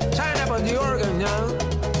 Turn up on the organ now.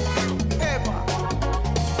 Epa.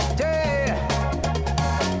 Yeah.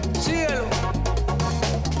 Cielo.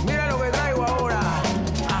 Mira lo que traigo ahora.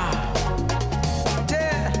 Ah.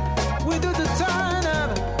 Yeah. We do the turn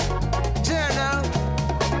up. Yeah now.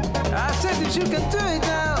 I said that you can do it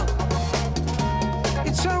now.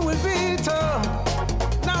 It sure will be tough.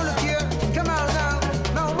 Now look here. Come on now.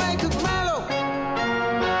 Now make it mellow.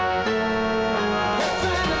 Let's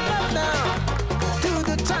turn it up now. Do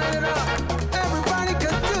the turn it up. Everybody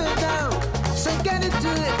can do it now. So get into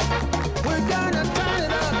it. We're gonna turn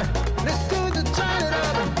it up. Let's do the turn it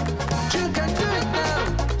up. You can do it now.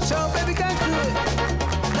 So baby can do it.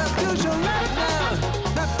 Now do your left now.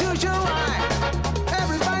 Now do your right.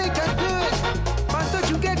 Everybody can do it. But don't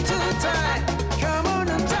you get too tight. Come on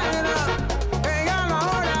and turn it up. Pégalo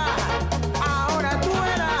ahora. Ahora tú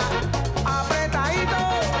eras. Apretadito.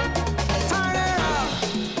 Turn it up.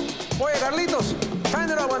 Oye, Carlitos, turn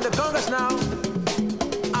it up on the congas now.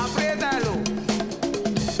 Apriétalo.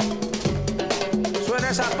 Suena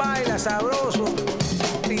esa baila, sabroso.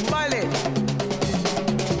 Timbales.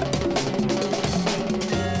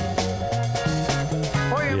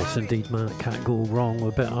 Yes, indeed, Matt. Can't go wrong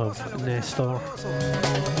with a bit of Nestor.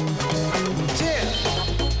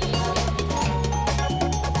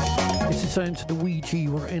 It's the sounds of the weeG.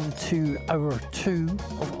 We're into hour 2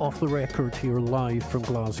 of Off the Record here live from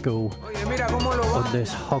Glasgow on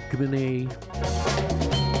this Hogmanay.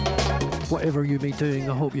 Whatever you be doing,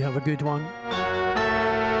 I hope you have a good one.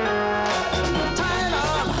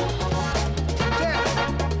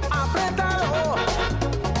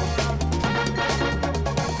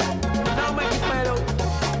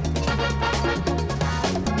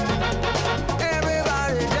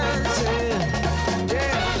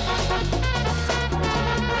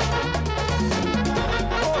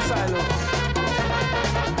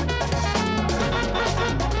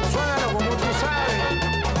 Suénalo como tú sabes.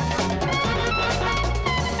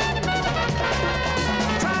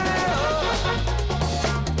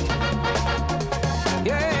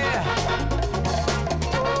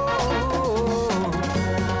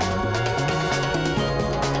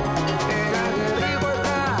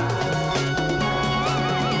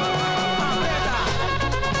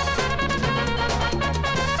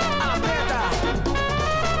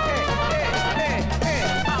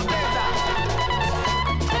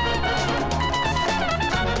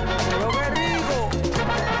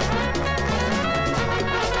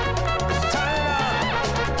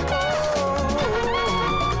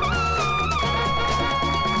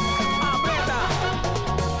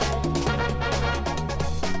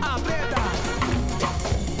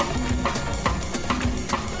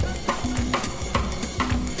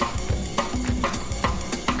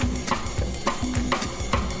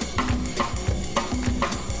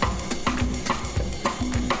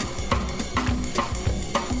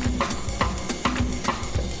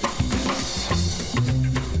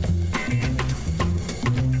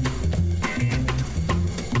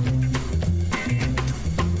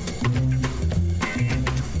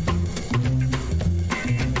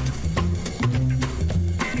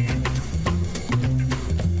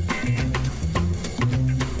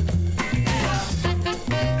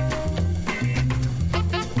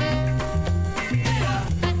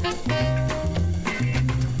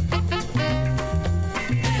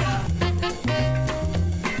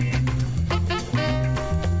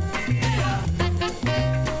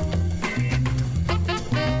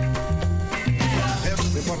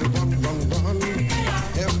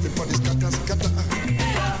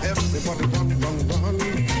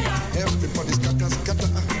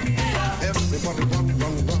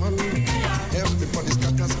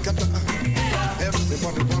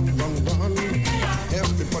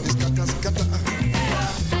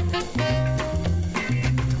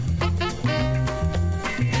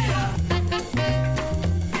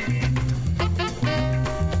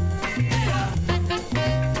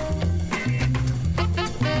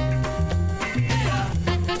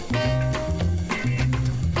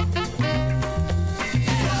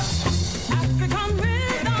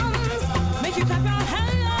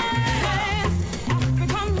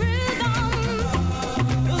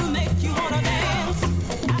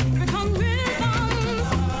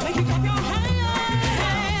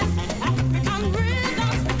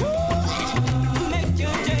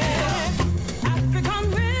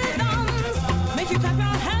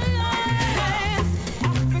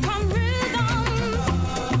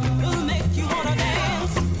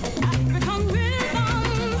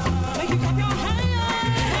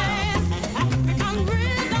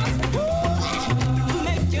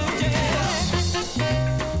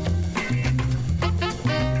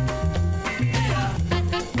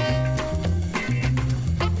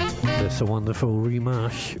 It's a wonderful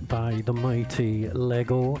remash by the mighty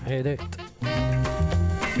Lego Edit.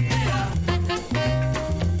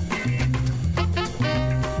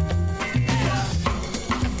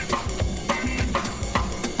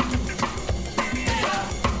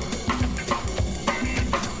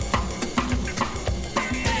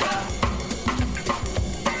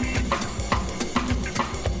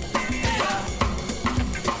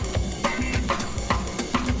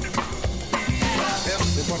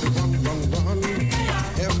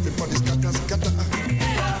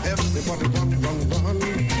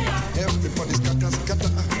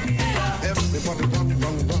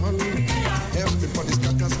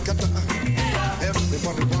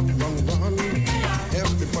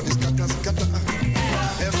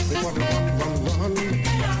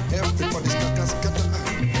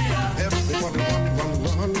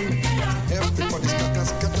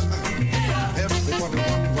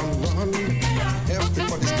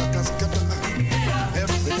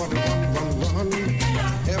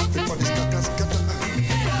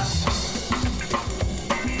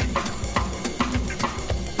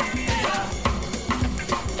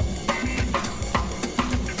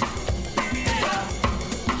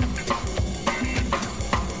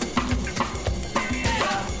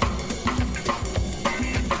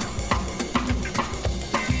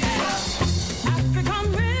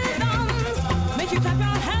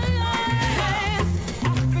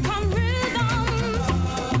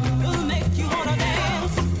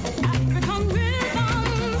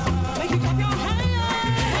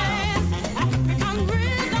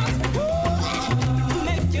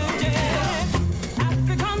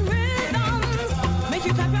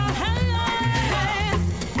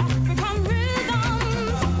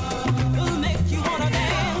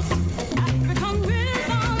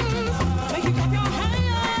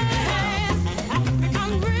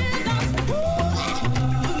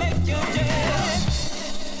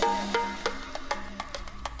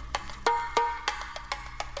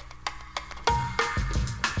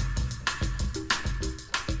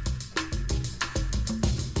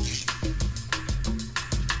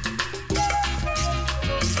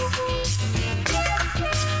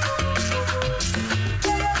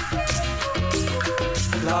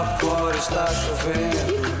 Lá fora está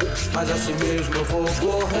chovendo, mas assim mesmo eu vou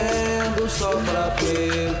correndo só pra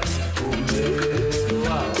ver o meu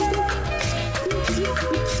amor.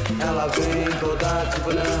 Ela vem toda de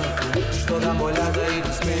branco, toda molhada e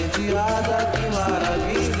despenteada. Que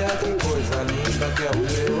maravilha, que coisa linda que é o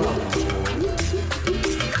meu amor.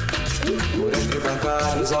 Por entre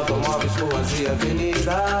bancários, automóveis, ruas e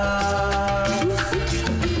avenidas,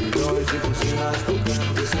 milhões de buzinas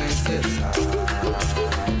tocando sem cessar.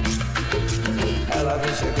 Ela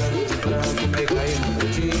vem chegando de branco, meiga e muito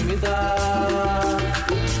tímida,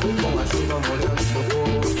 com a chuva molhando seu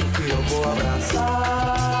corpo que eu vou abraçar.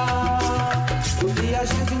 E a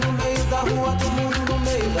gente no meio da rua, todo mundo no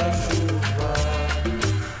meio da chuva,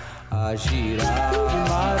 a girar, que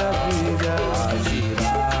maravilha, a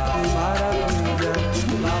girar, que maravilha.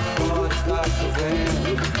 Lá fora está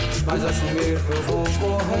chovendo, mas assim mesmo eu vou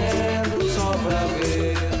correndo só pra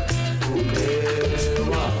ver o meu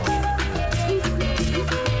amor.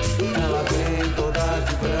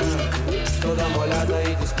 Toda molhada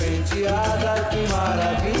e despenteada, que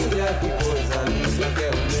maravilha, que coisa linda que é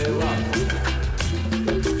o meu amor.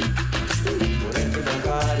 Por entre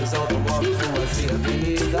bancários, automóveis, ruas e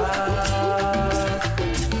avenidas,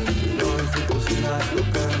 milhões de buzinas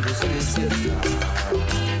tocando sem cessar.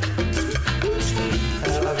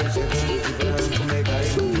 Ela vem chegando de branco, meiga e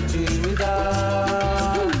muito tímida,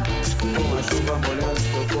 com a chuva molhando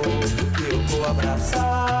seu corpo que eu vou abraçar.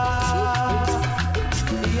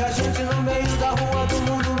 E a gente no meio da rua, do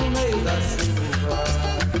mundo no meio da chuva,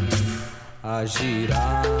 a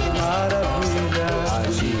girar, que maravilha, a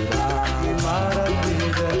girar, que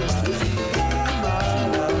maravilha, a girar, que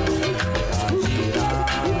maravilha, a girar,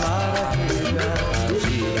 que maravilha, a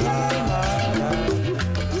girar.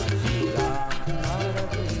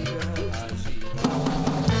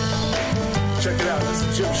 Check it out, this is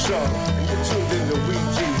Jim Shaw, and you're tuned in to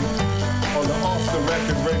weeG on the Off the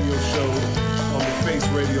Record radio show on the Face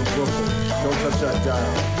Radio Brooklyn. Don't touch that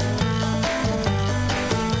dial.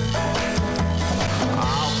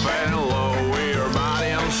 I'm feeling low with your body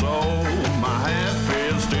and soul. My head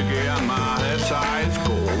feels sticky and my head side's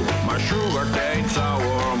cold. My sugar tastes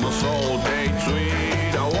sour, my soul tastes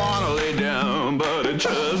sweet. I wanna lay down, but I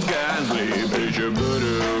just can't sleep. Is your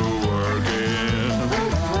booty working?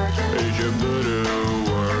 Is your booty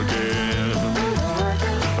working?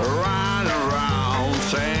 Round and round,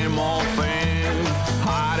 same old thing.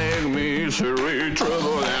 Heartache, misery,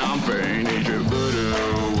 trouble and pain. Is your booty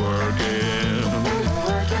working?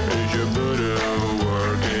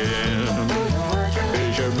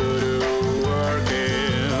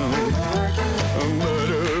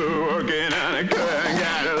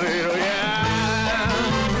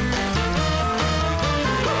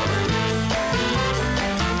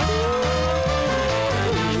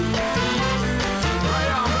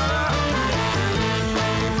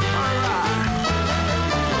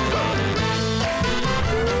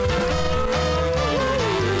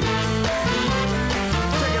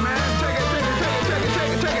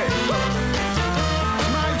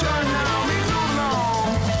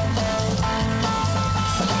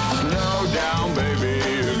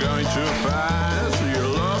 too fast. Your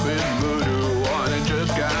love is voodoo, and it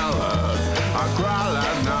just can't last. I cried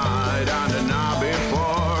last night and the night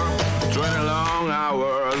before. 20 long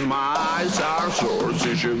hours, my eyes are sore.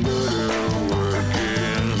 Is your voodoo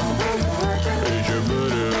working? Is your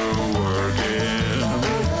voodoo working?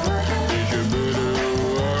 Is your voodoo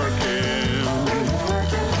working?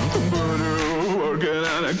 Voodoo working,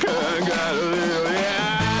 and I can't get a little, yeah.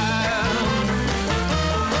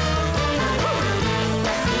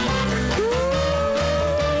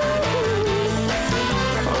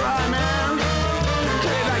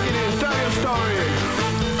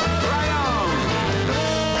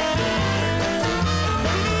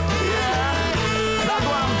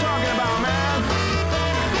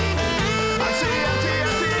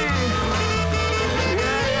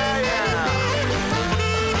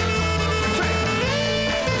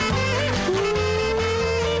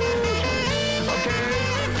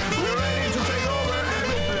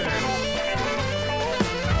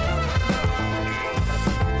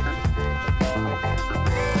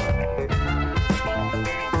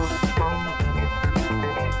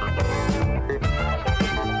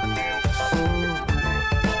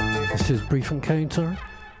 This is Brief Encounter.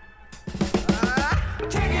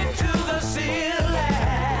 Take it to the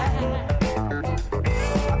ceiling.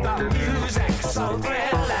 The music so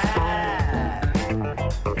thrilling.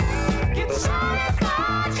 Get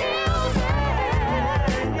satisfied, children.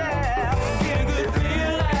 Yeah, get a good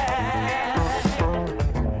feeling.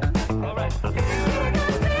 All right. Get a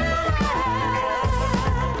good feeling.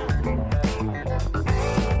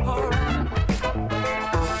 All right.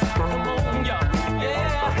 Come on, y'all. Yeah.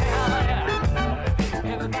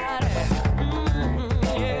 Everybody,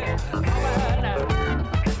 yeah, all right now.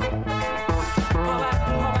 All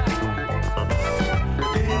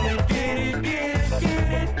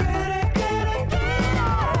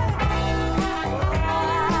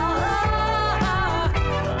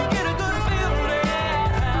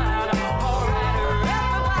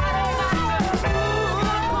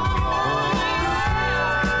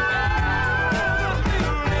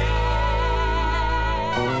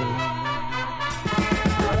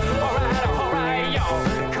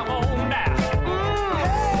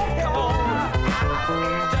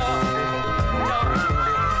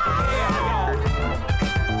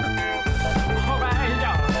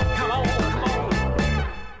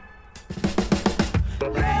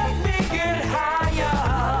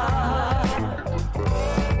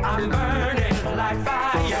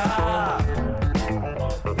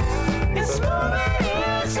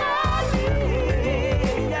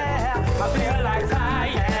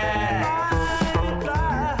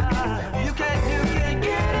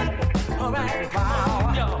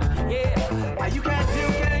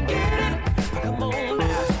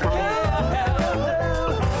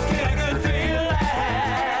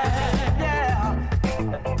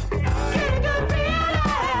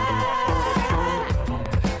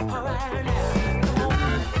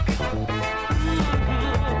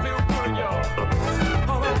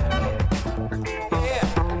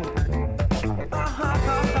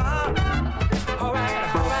right,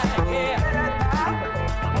 all right.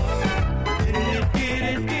 Get it, get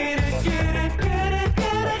it, get it, get it, get it,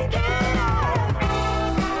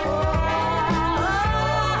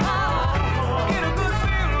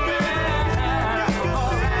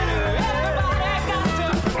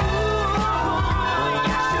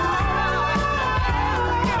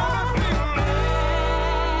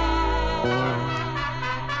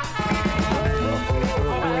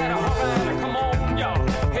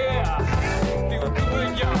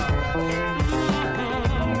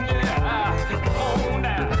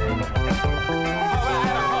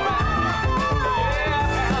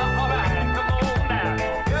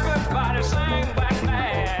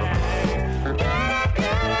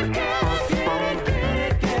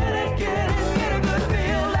 get it, get it. Get a good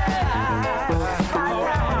feeling. All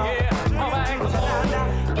right, everybody got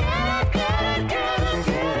to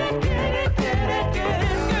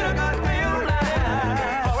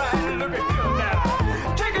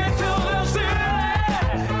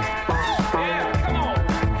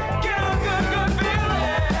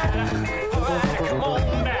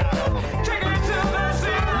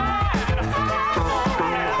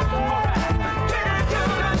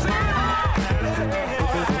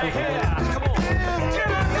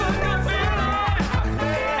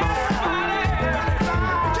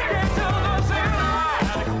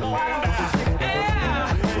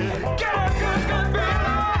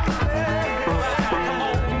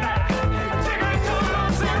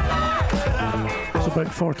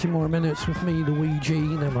About 40 more minutes with me, the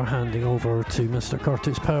weeG, then we're handing over to Mr.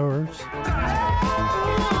 Curtis Powers.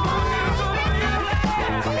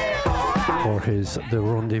 is The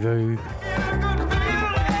Rendezvous.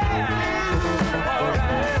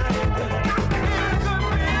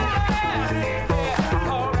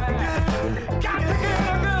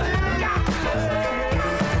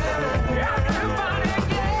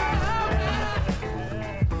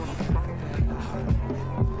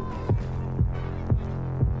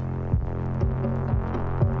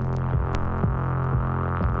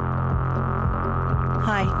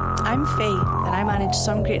 Hi, I'm Faye, and I manage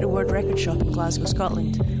Some Great Reward Record Shop in Glasgow,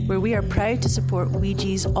 Scotland, where we are proud to support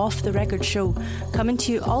weeG's Off the Record show, coming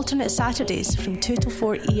to you alternate Saturdays from 2 till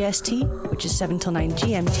 4 EST, which is 7 till 9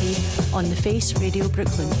 GMT, on The Face Radio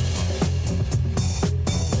Brooklyn.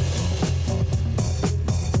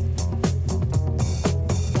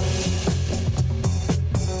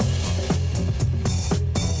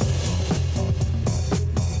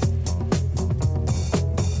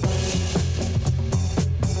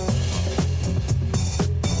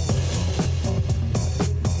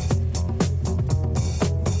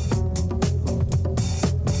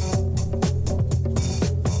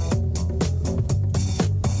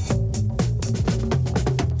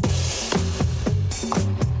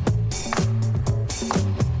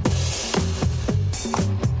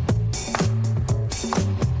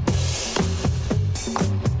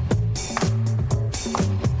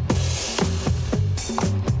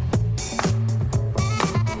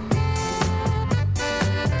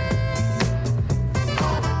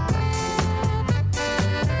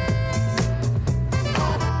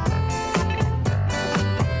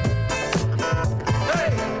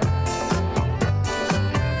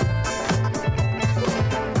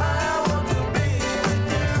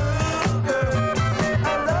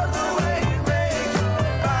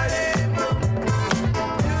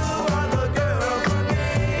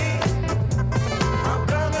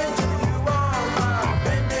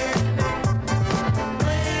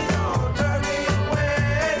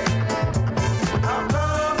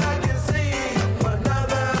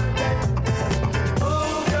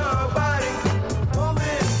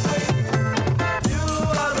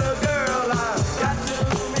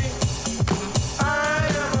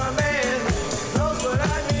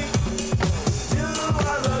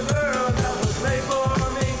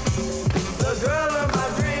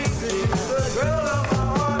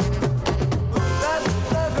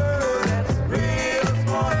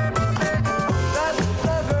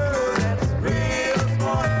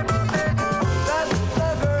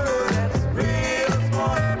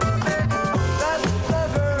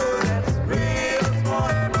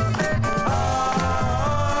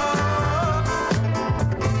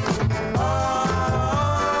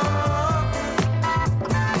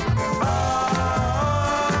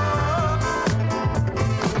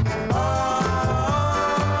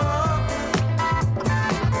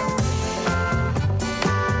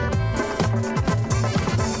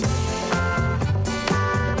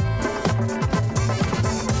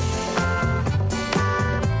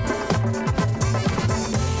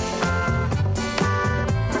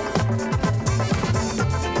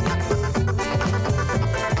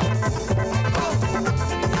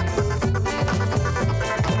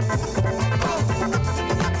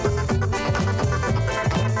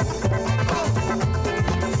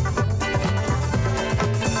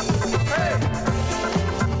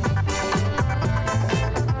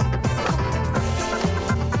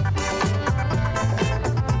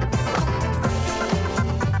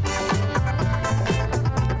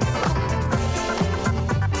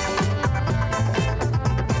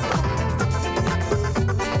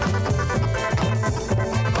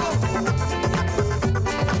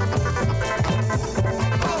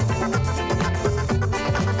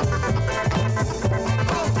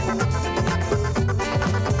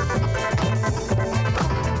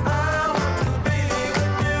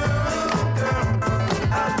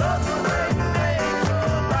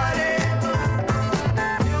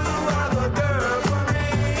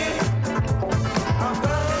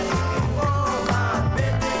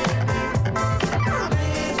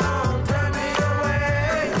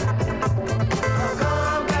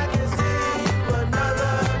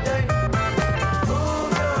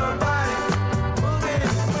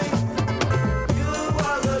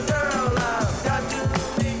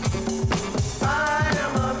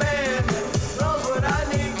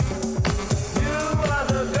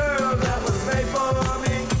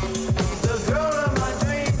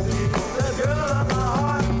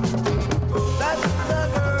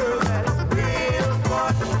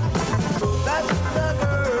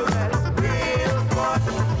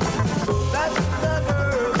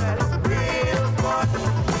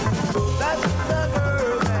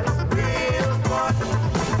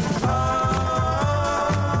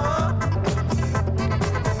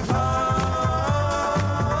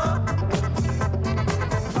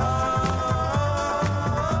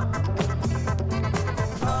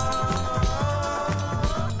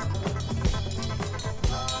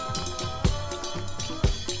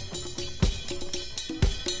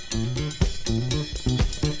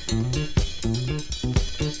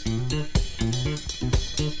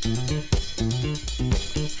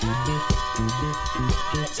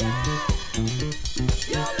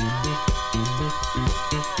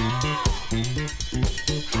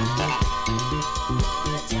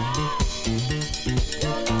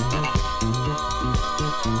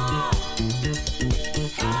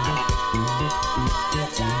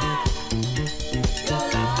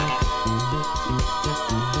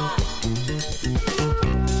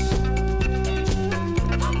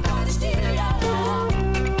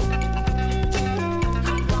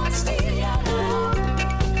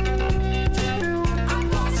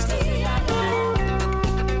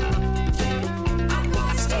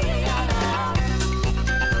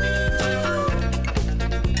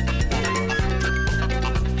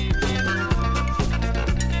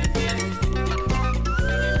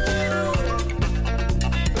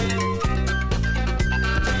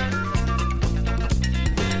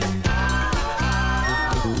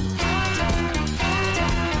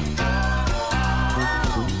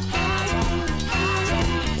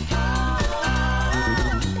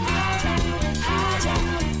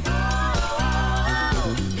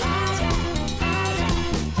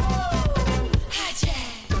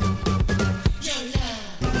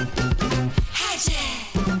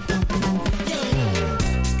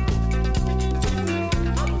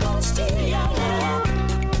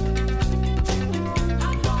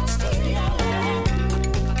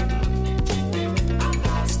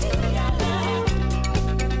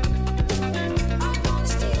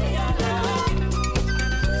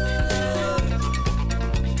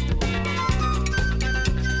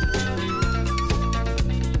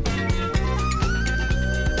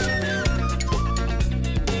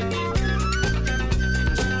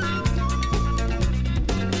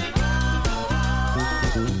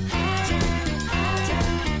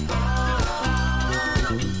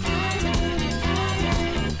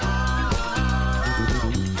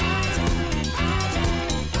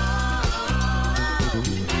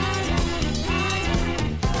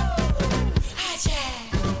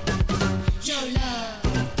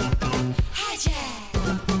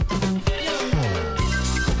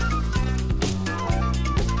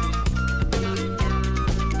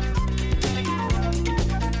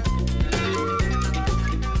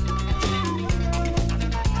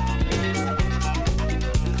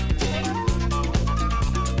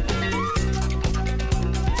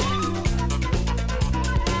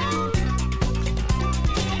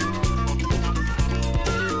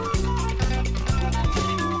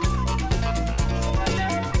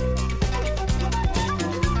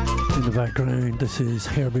 Background, this is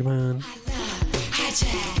Herbie Man.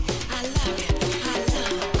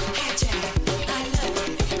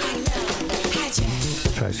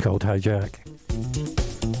 The track's called Hijack.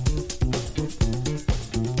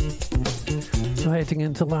 So heading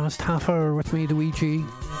into last half hour with me, the weeG.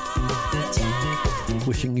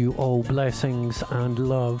 Wishing you all blessings and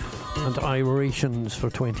love and irations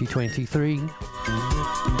for 2023.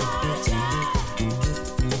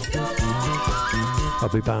 I'll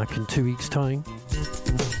be back in 2 weeks' time.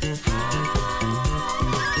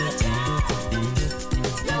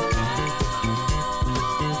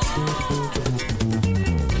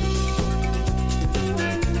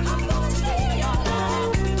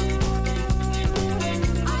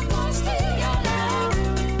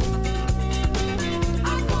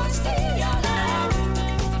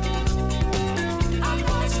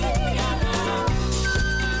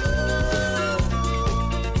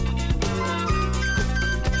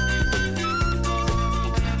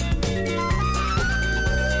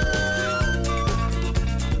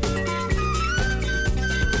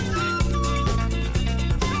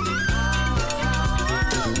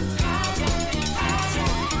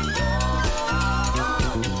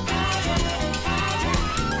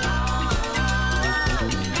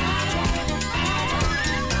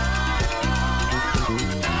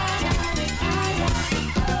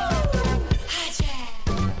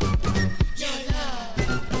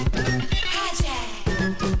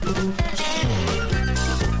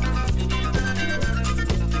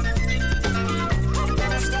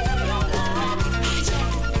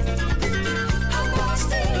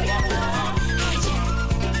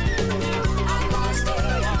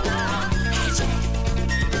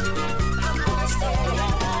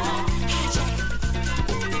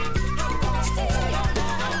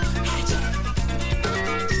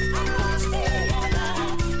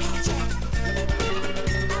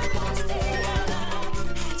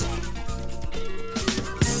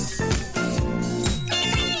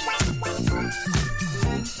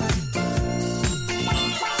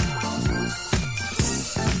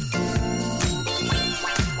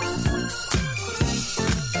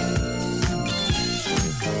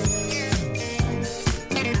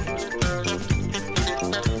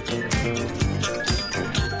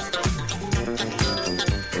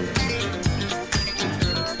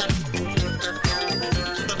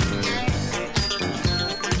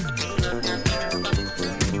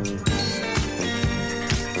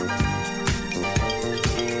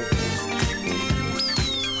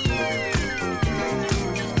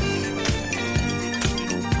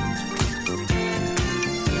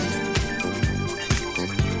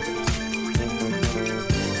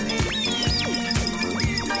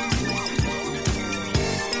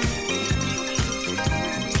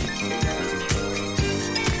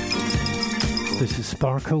 This is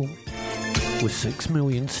Sparkle with 6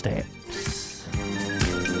 million steps.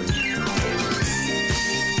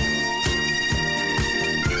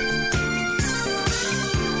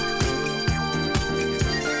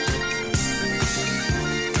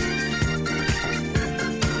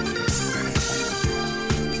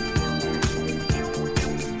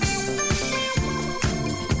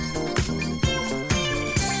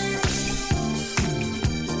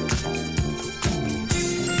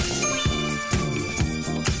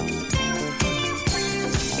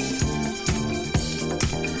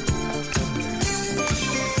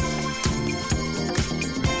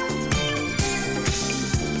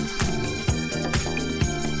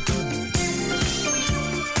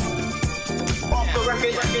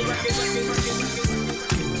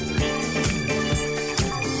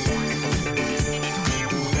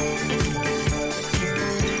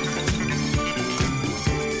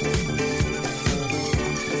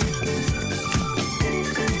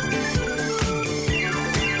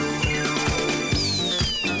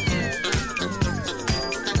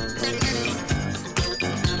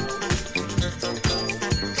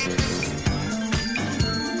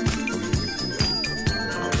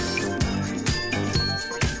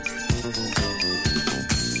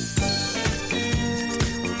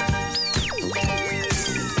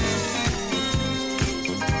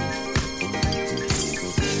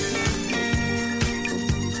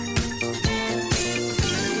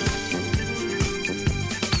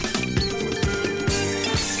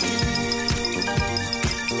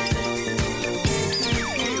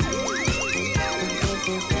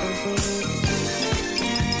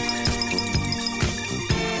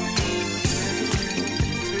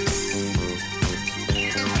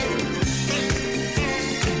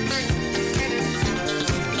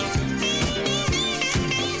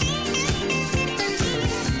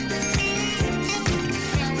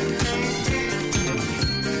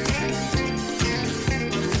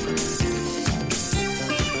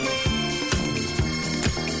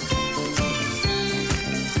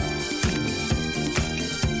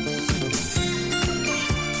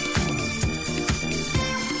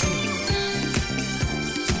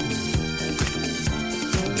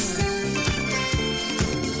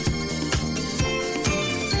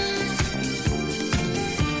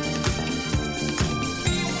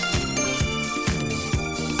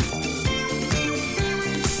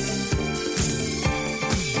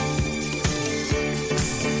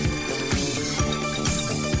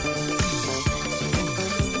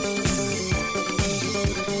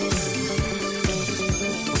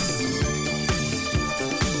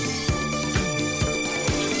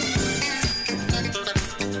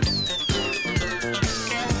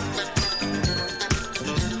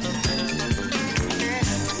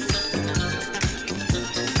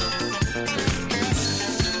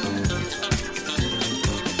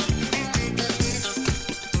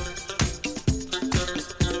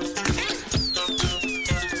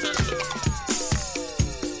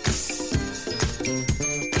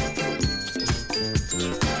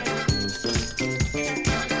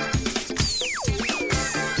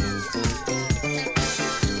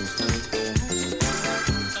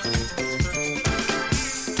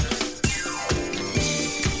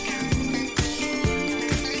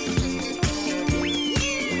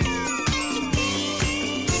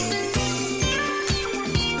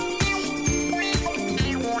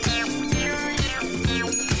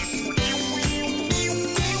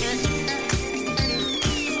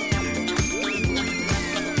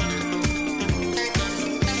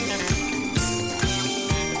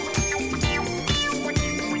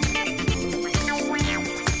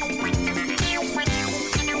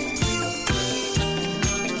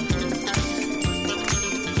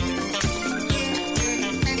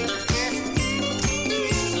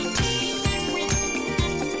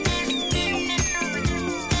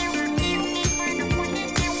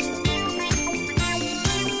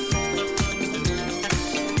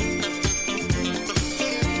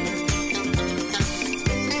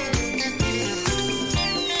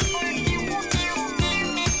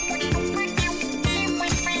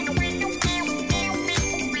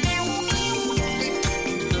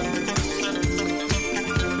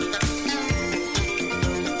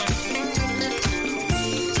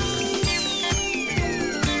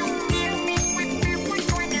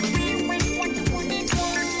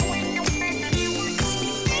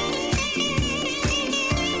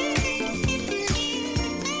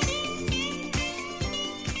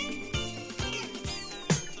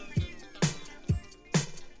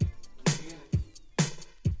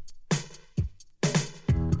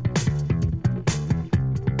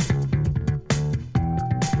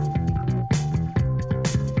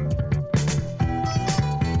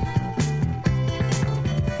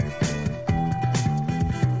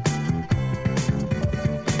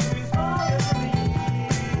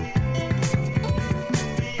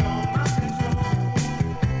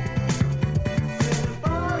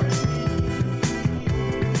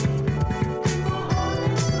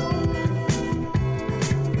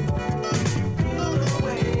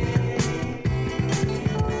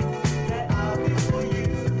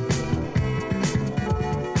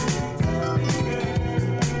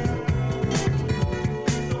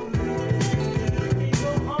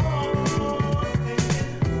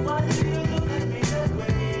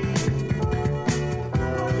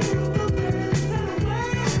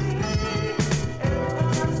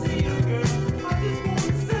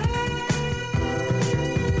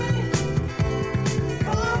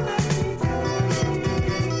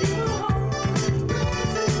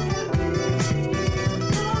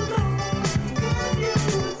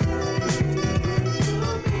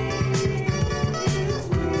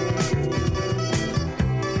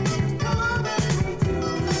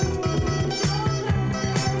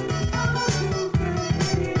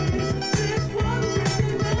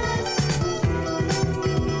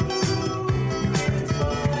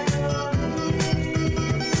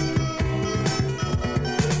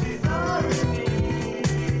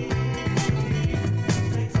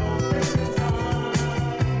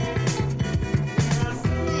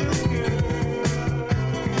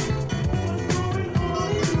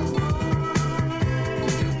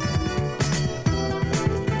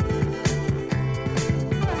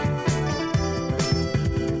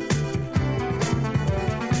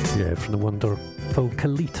 from the wonderful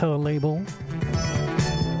Kalita label.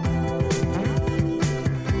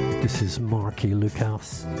 This is Marky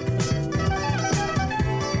Lucas. And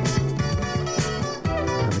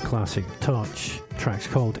the classic Touch. Track's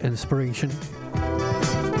called Inspiration.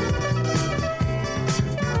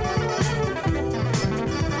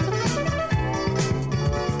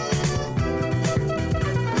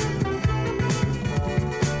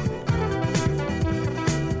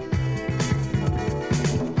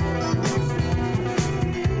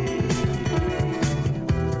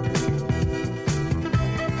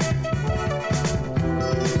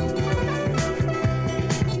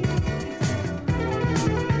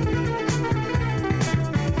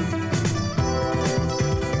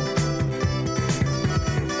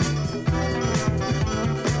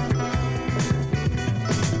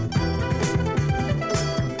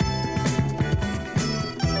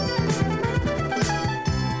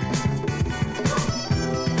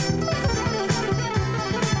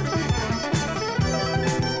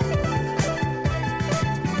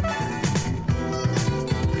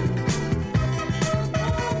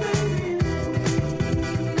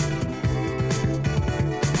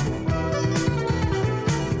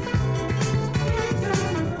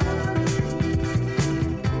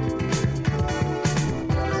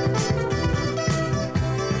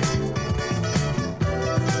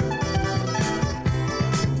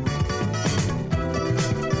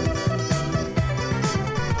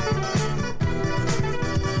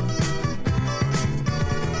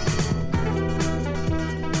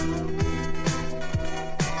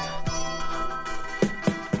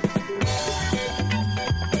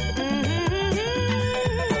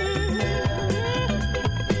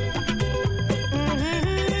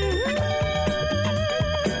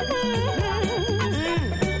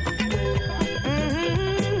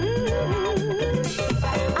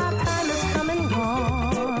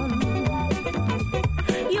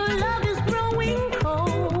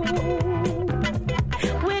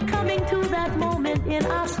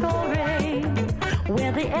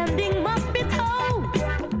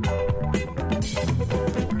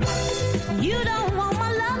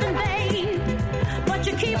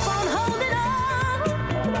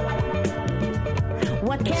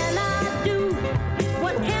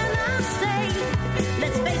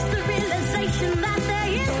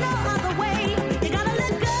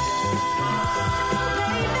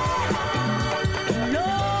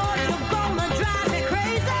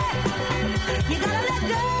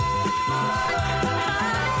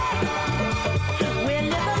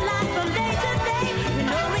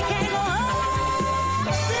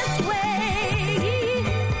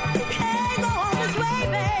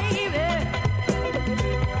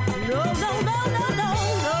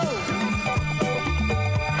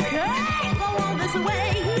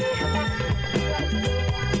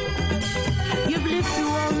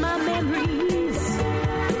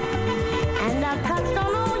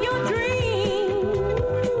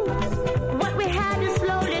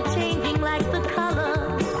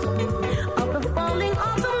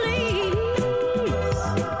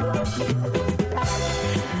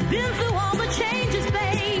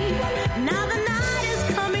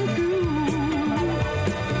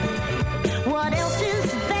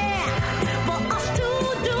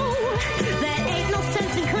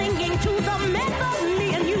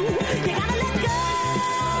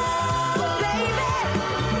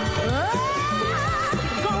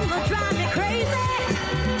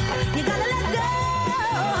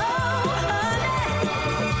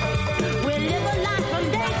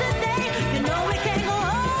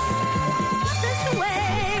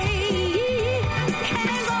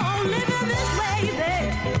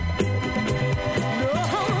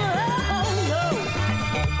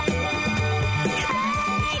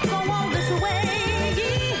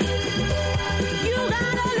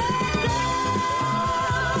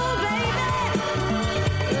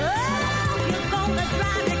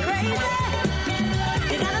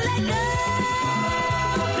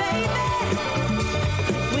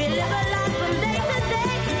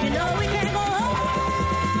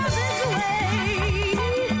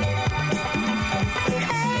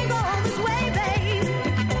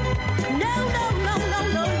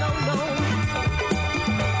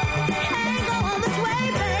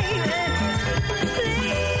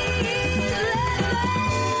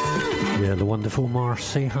 The wonderful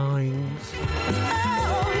Marcy Hines.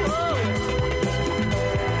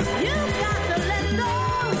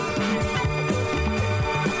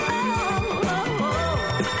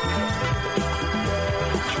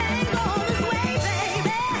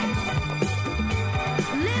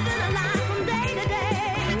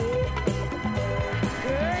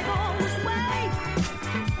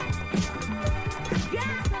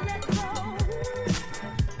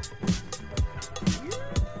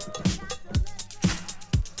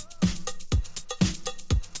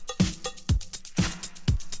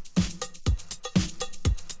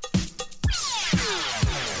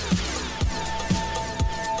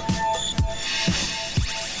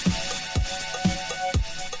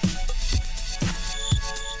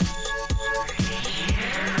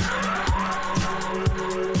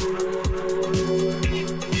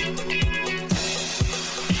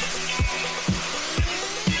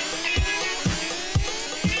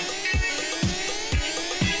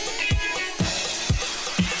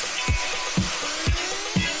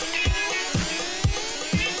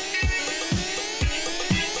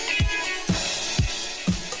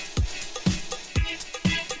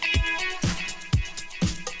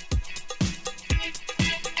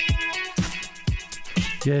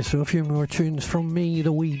 Yeah, so a few more tunes from me,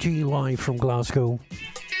 the weeG, live from Glasgow.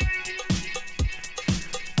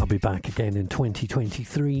 I'll be back again in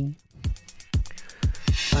 2023.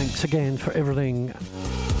 Thanks again for everything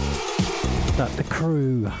that the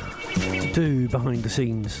crew do behind the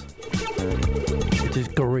scenes. It is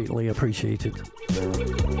greatly appreciated.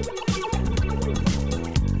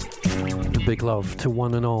 A big love to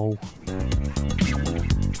one and all.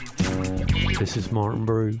 This is Martin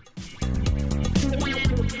Brew.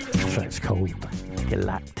 The track's called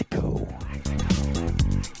Galactico.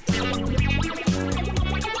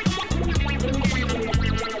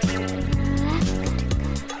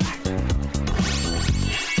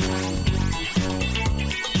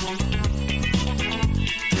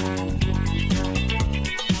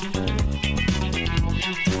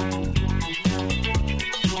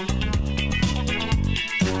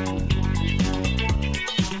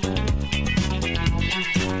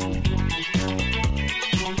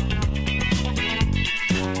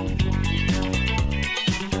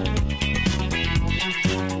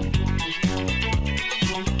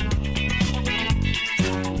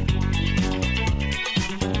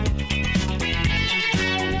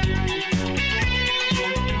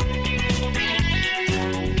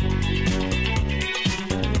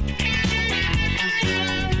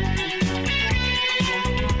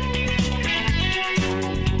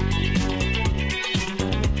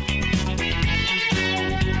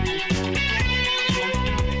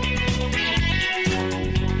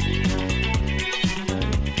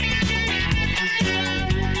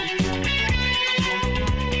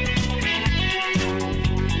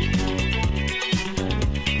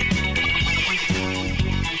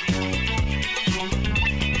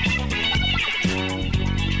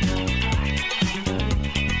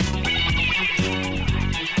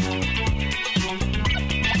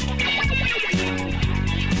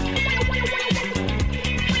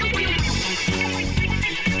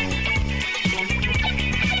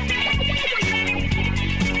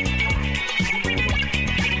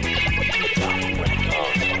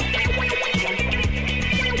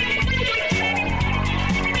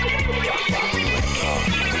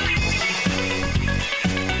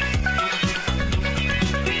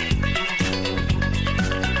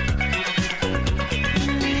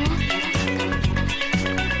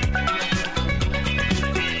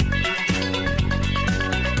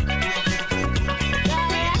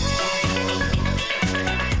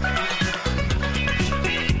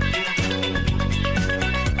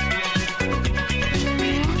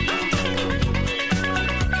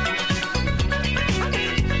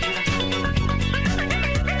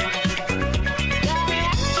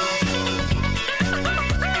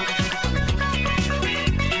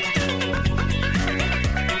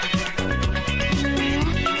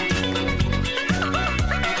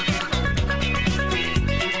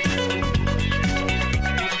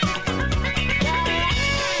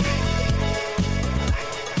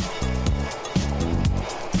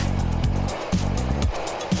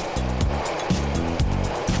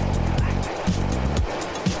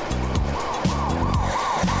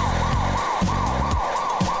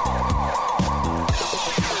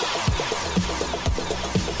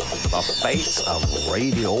 Face of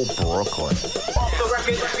Radio Brooklyn. Off the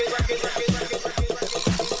record.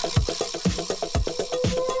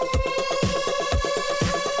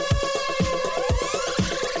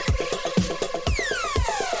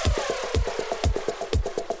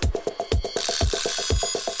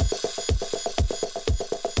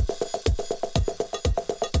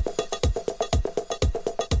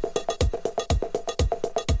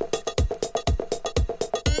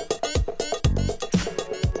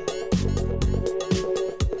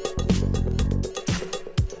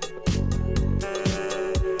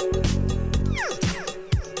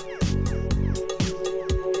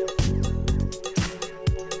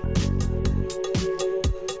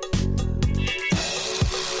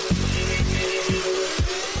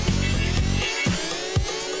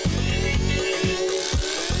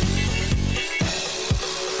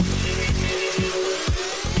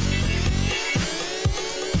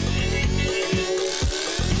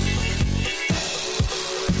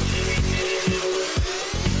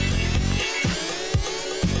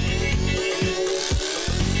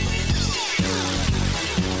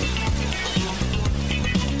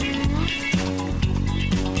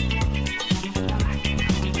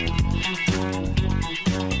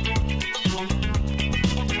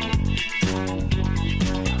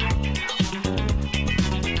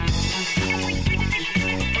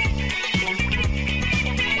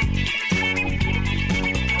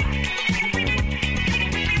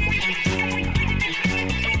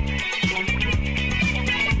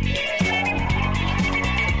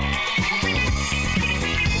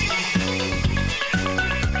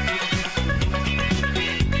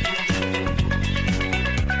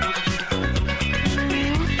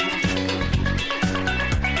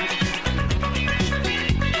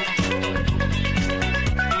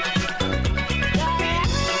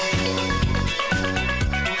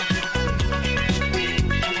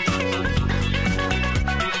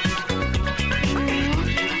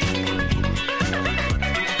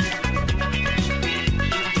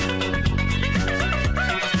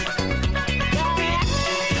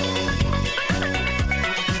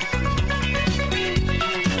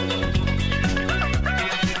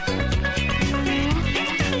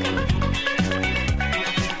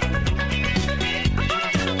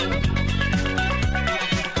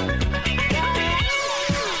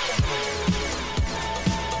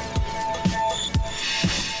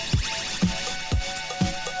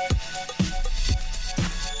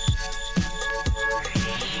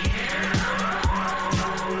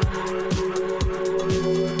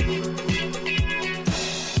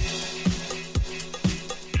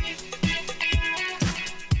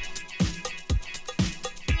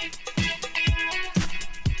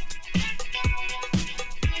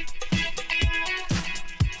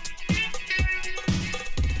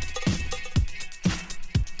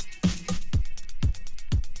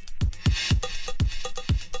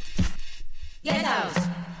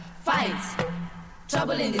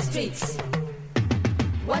 trouble in the streets.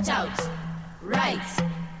 Watch out, right,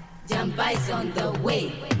 Jamba's on the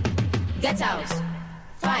way. Get out,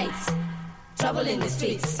 fight, trouble in the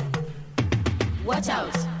streets. Watch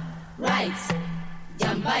out, right,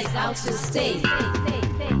 Jamba's out to stay.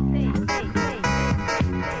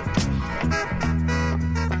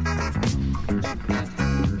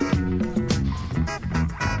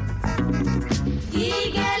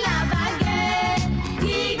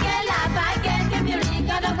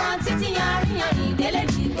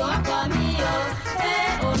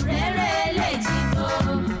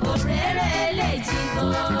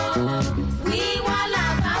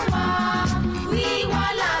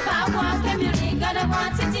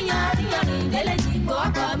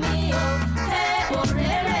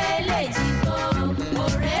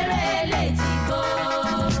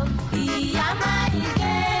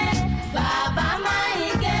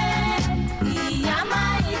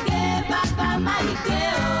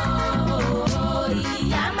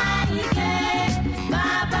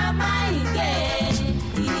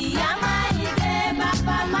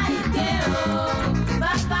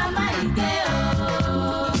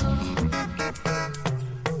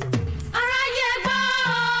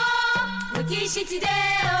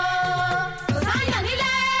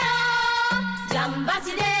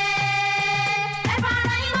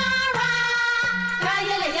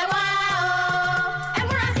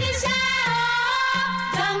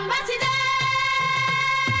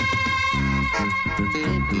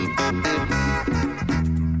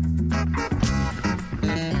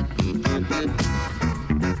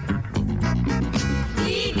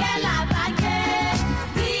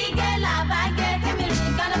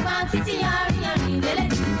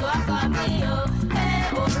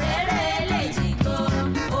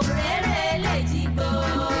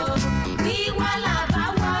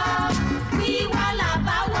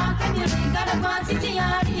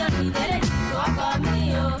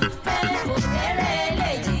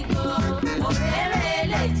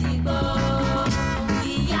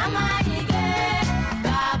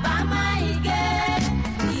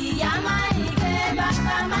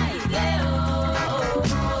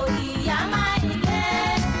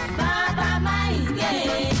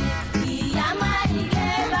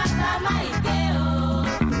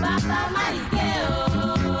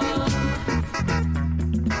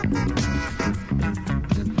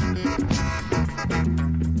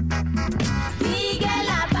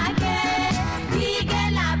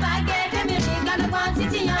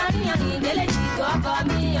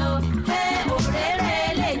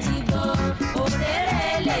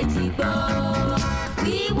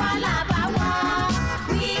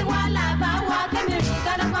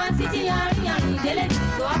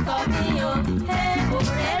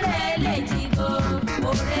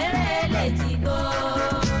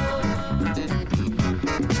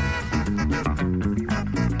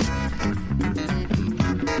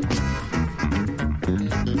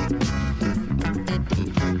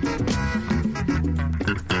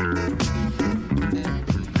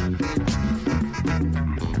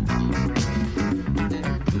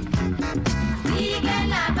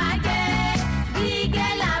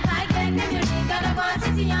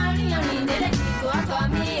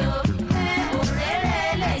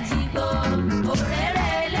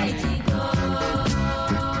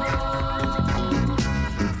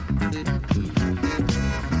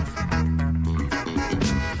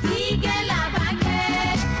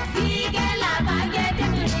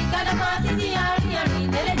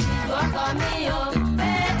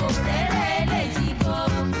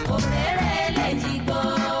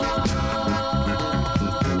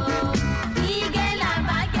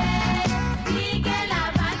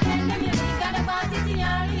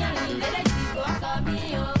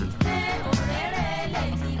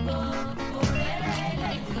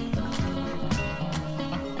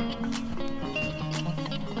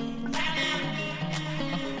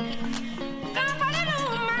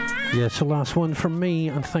 Yeah, it's the last one from me,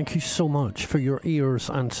 and thank you so much for your ears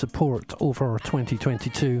and support over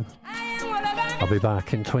 2022. I'll be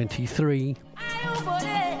back in 23.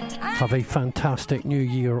 Have a fantastic new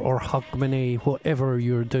year, or Hogmanay, whatever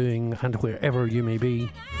you're doing and wherever you may be.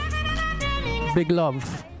 Big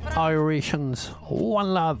love, Iratians,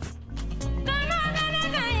 one love.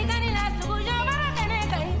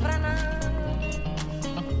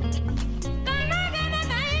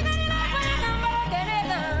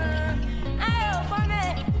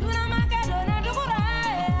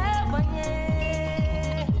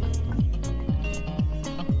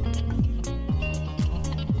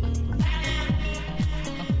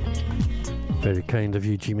 Very kind of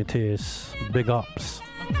you, G. Mateus. Big ups.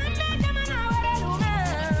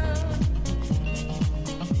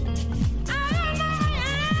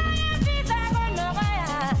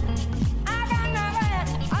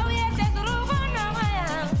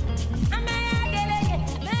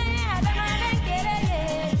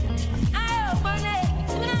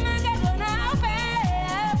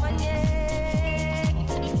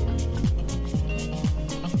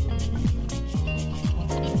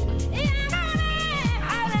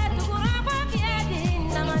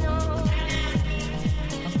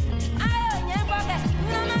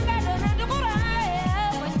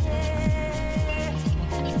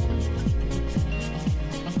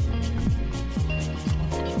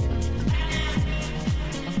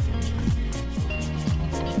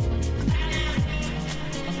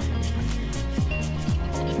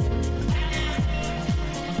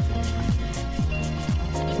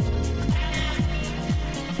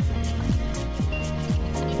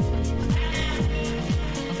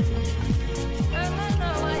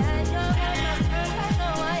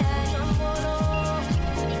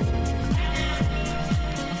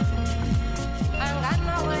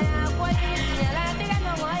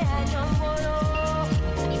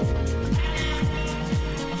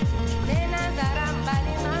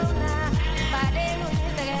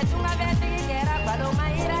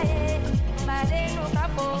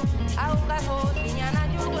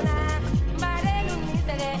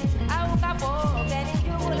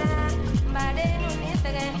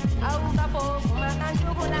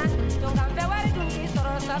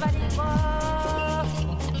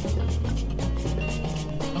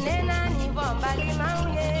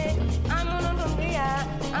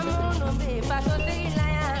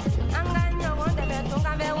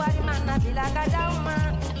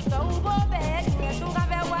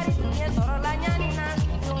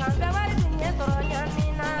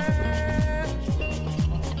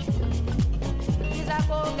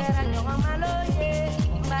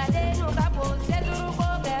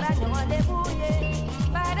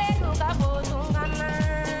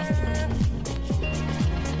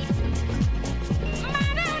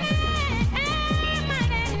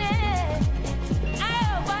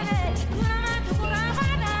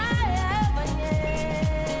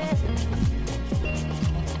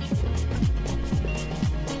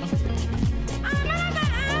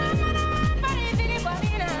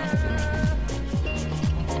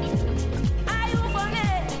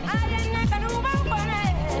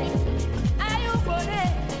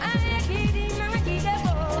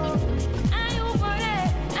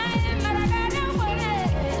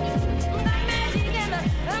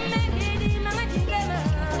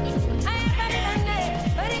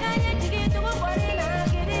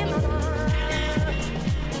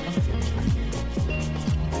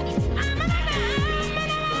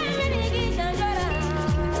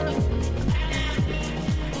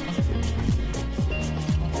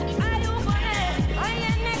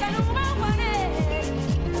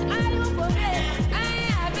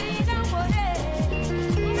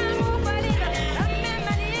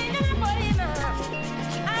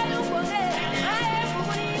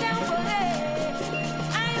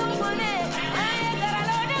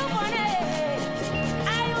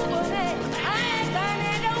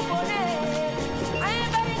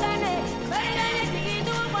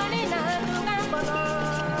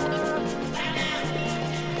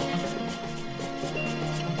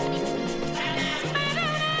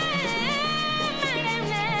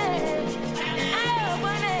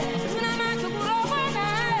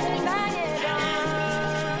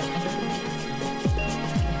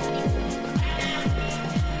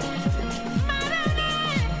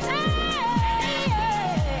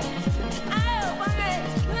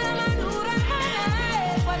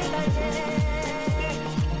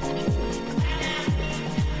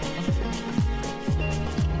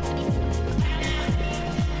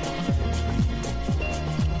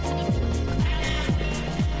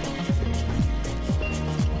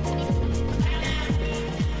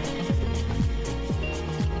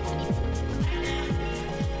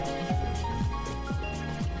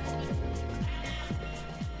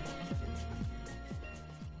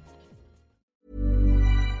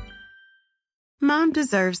 Mom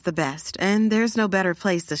deserves the best, and there's no better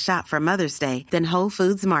place to shop for Mother's Day than Whole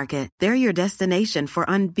Foods Market. They're your destination for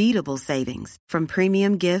unbeatable savings, from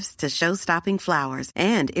premium gifts to show-stopping flowers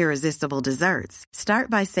and irresistible desserts. Start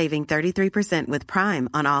by saving 33% with Prime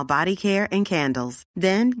on all body care and candles.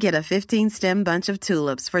 Then get a 15-stem bunch of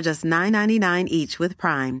tulips for just $9.99 each with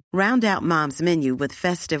Prime. Round out Mom's menu with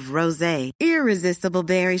festive rosé, irresistible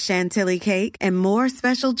berry chantilly cake, and more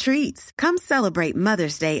special treats. Come celebrate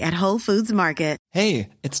Mother's Day at Whole Foods Market. Hey,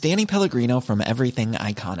 it's Danny Pellegrino from Everything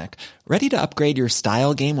Iconic. Ready to upgrade your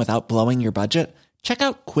style game without blowing your budget? Check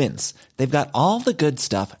out Quince. They've got all the good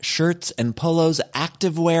stuff, shirts and polos,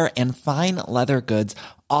 activewear, and fine leather goods,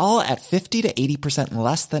 all at 50 to 80%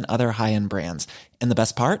 less than other high-end brands. And the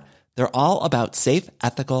best part? They're all about safe,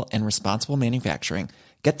 ethical, and responsible manufacturing.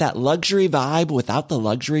 Get that luxury vibe without the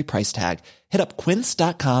luxury price tag. Hit up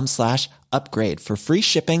quince.com/upgrade for free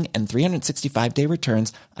shipping and 365-day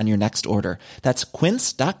returns on your next order. That's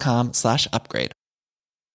quince.com/upgrade.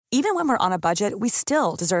 Even when we're on a budget, we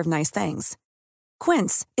still deserve nice things.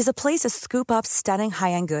 Quince is a place to scoop up stunning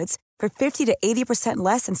high-end goods for 50 to 80%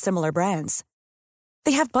 less than similar brands.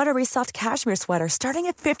 They have buttery soft cashmere sweaters starting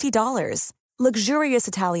at $50, luxurious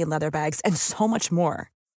Italian leather bags, and so much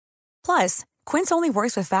more. Plus, Quince only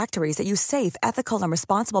works with factories that use safe, ethical, and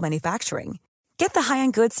responsible manufacturing. Get the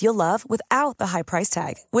high-end goods you'll love without the high price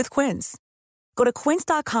tag with Quince. Go to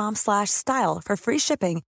quince.com/style for free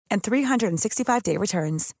shipping and 365-day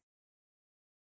returns.